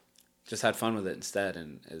had fun with it instead,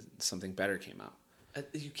 and something better came out.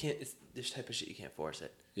 You can't. It's this type of shit. You can't force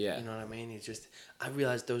it. Yeah. You know what I mean? It's just. I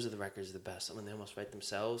realize those are the records the best when they almost write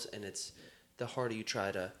themselves, and it's the harder you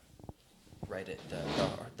try to write it,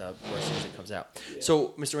 the worse it comes out. Yeah.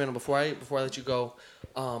 So, Mr. Randall, before I let you go,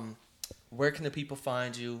 where can the people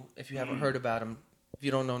find you if you haven't heard about him? If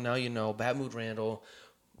you don't know now, you know. Bad Mood Randall,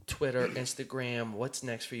 Twitter, Instagram. What's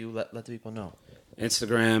next for you? Let the people know.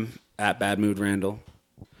 Instagram at Bad Mood Randall.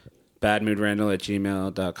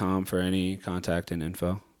 badmoodrandall@gmail.com for any contact and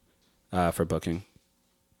info for booking.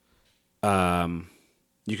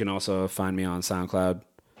 You can also find me on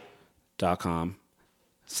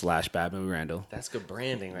SoundCloud.com/badmoodrandall. That's good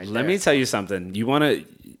branding right there. Let me tell you something. You wanna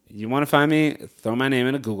find me? Throw my name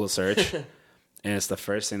in a Google search, and it's the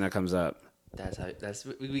first thing that comes up.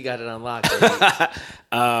 We got it unlocked.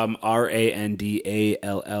 Randall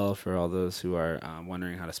for all those who are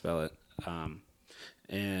wondering how to spell it.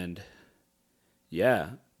 And yeah,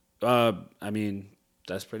 I mean,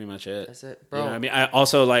 that's pretty much it. That's it, bro. You know what I mean, I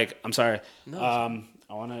also I'm sorry. No.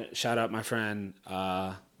 I want to shout out my friend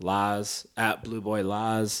Laz at Blue Boy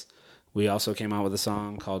Laz. We also came out with a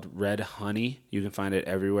song called Red Honey. You can find it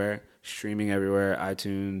everywhere, streaming everywhere: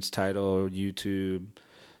 iTunes, Tidal, YouTube,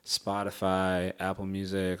 Spotify, Apple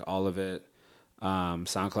Music, all of it.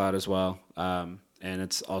 SoundCloud as well, and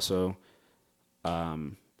it's also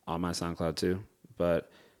on my SoundCloud too.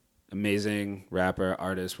 But amazing rapper,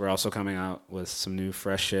 artist. We're also coming out with some new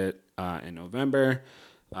fresh shit in November,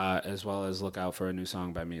 as well as look out for a new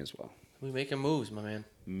song by me as well. We making moves, my man.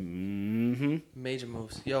 Mm-hmm. Major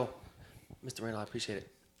moves. Yo, Mr. Randall, I appreciate it.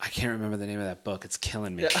 I can't remember the name of that book. It's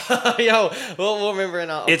killing me. Yo, we'll remember it.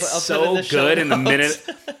 I'll it's put so it in good. The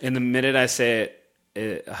In the minute I say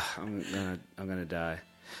it, I'm gonna die.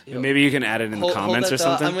 Yo, maybe you can add it in the comments or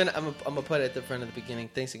something. I'm gonna put it at the front of the beginning.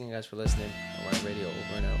 Thanks again, guys, for listening. Orion Radio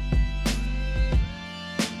over and out.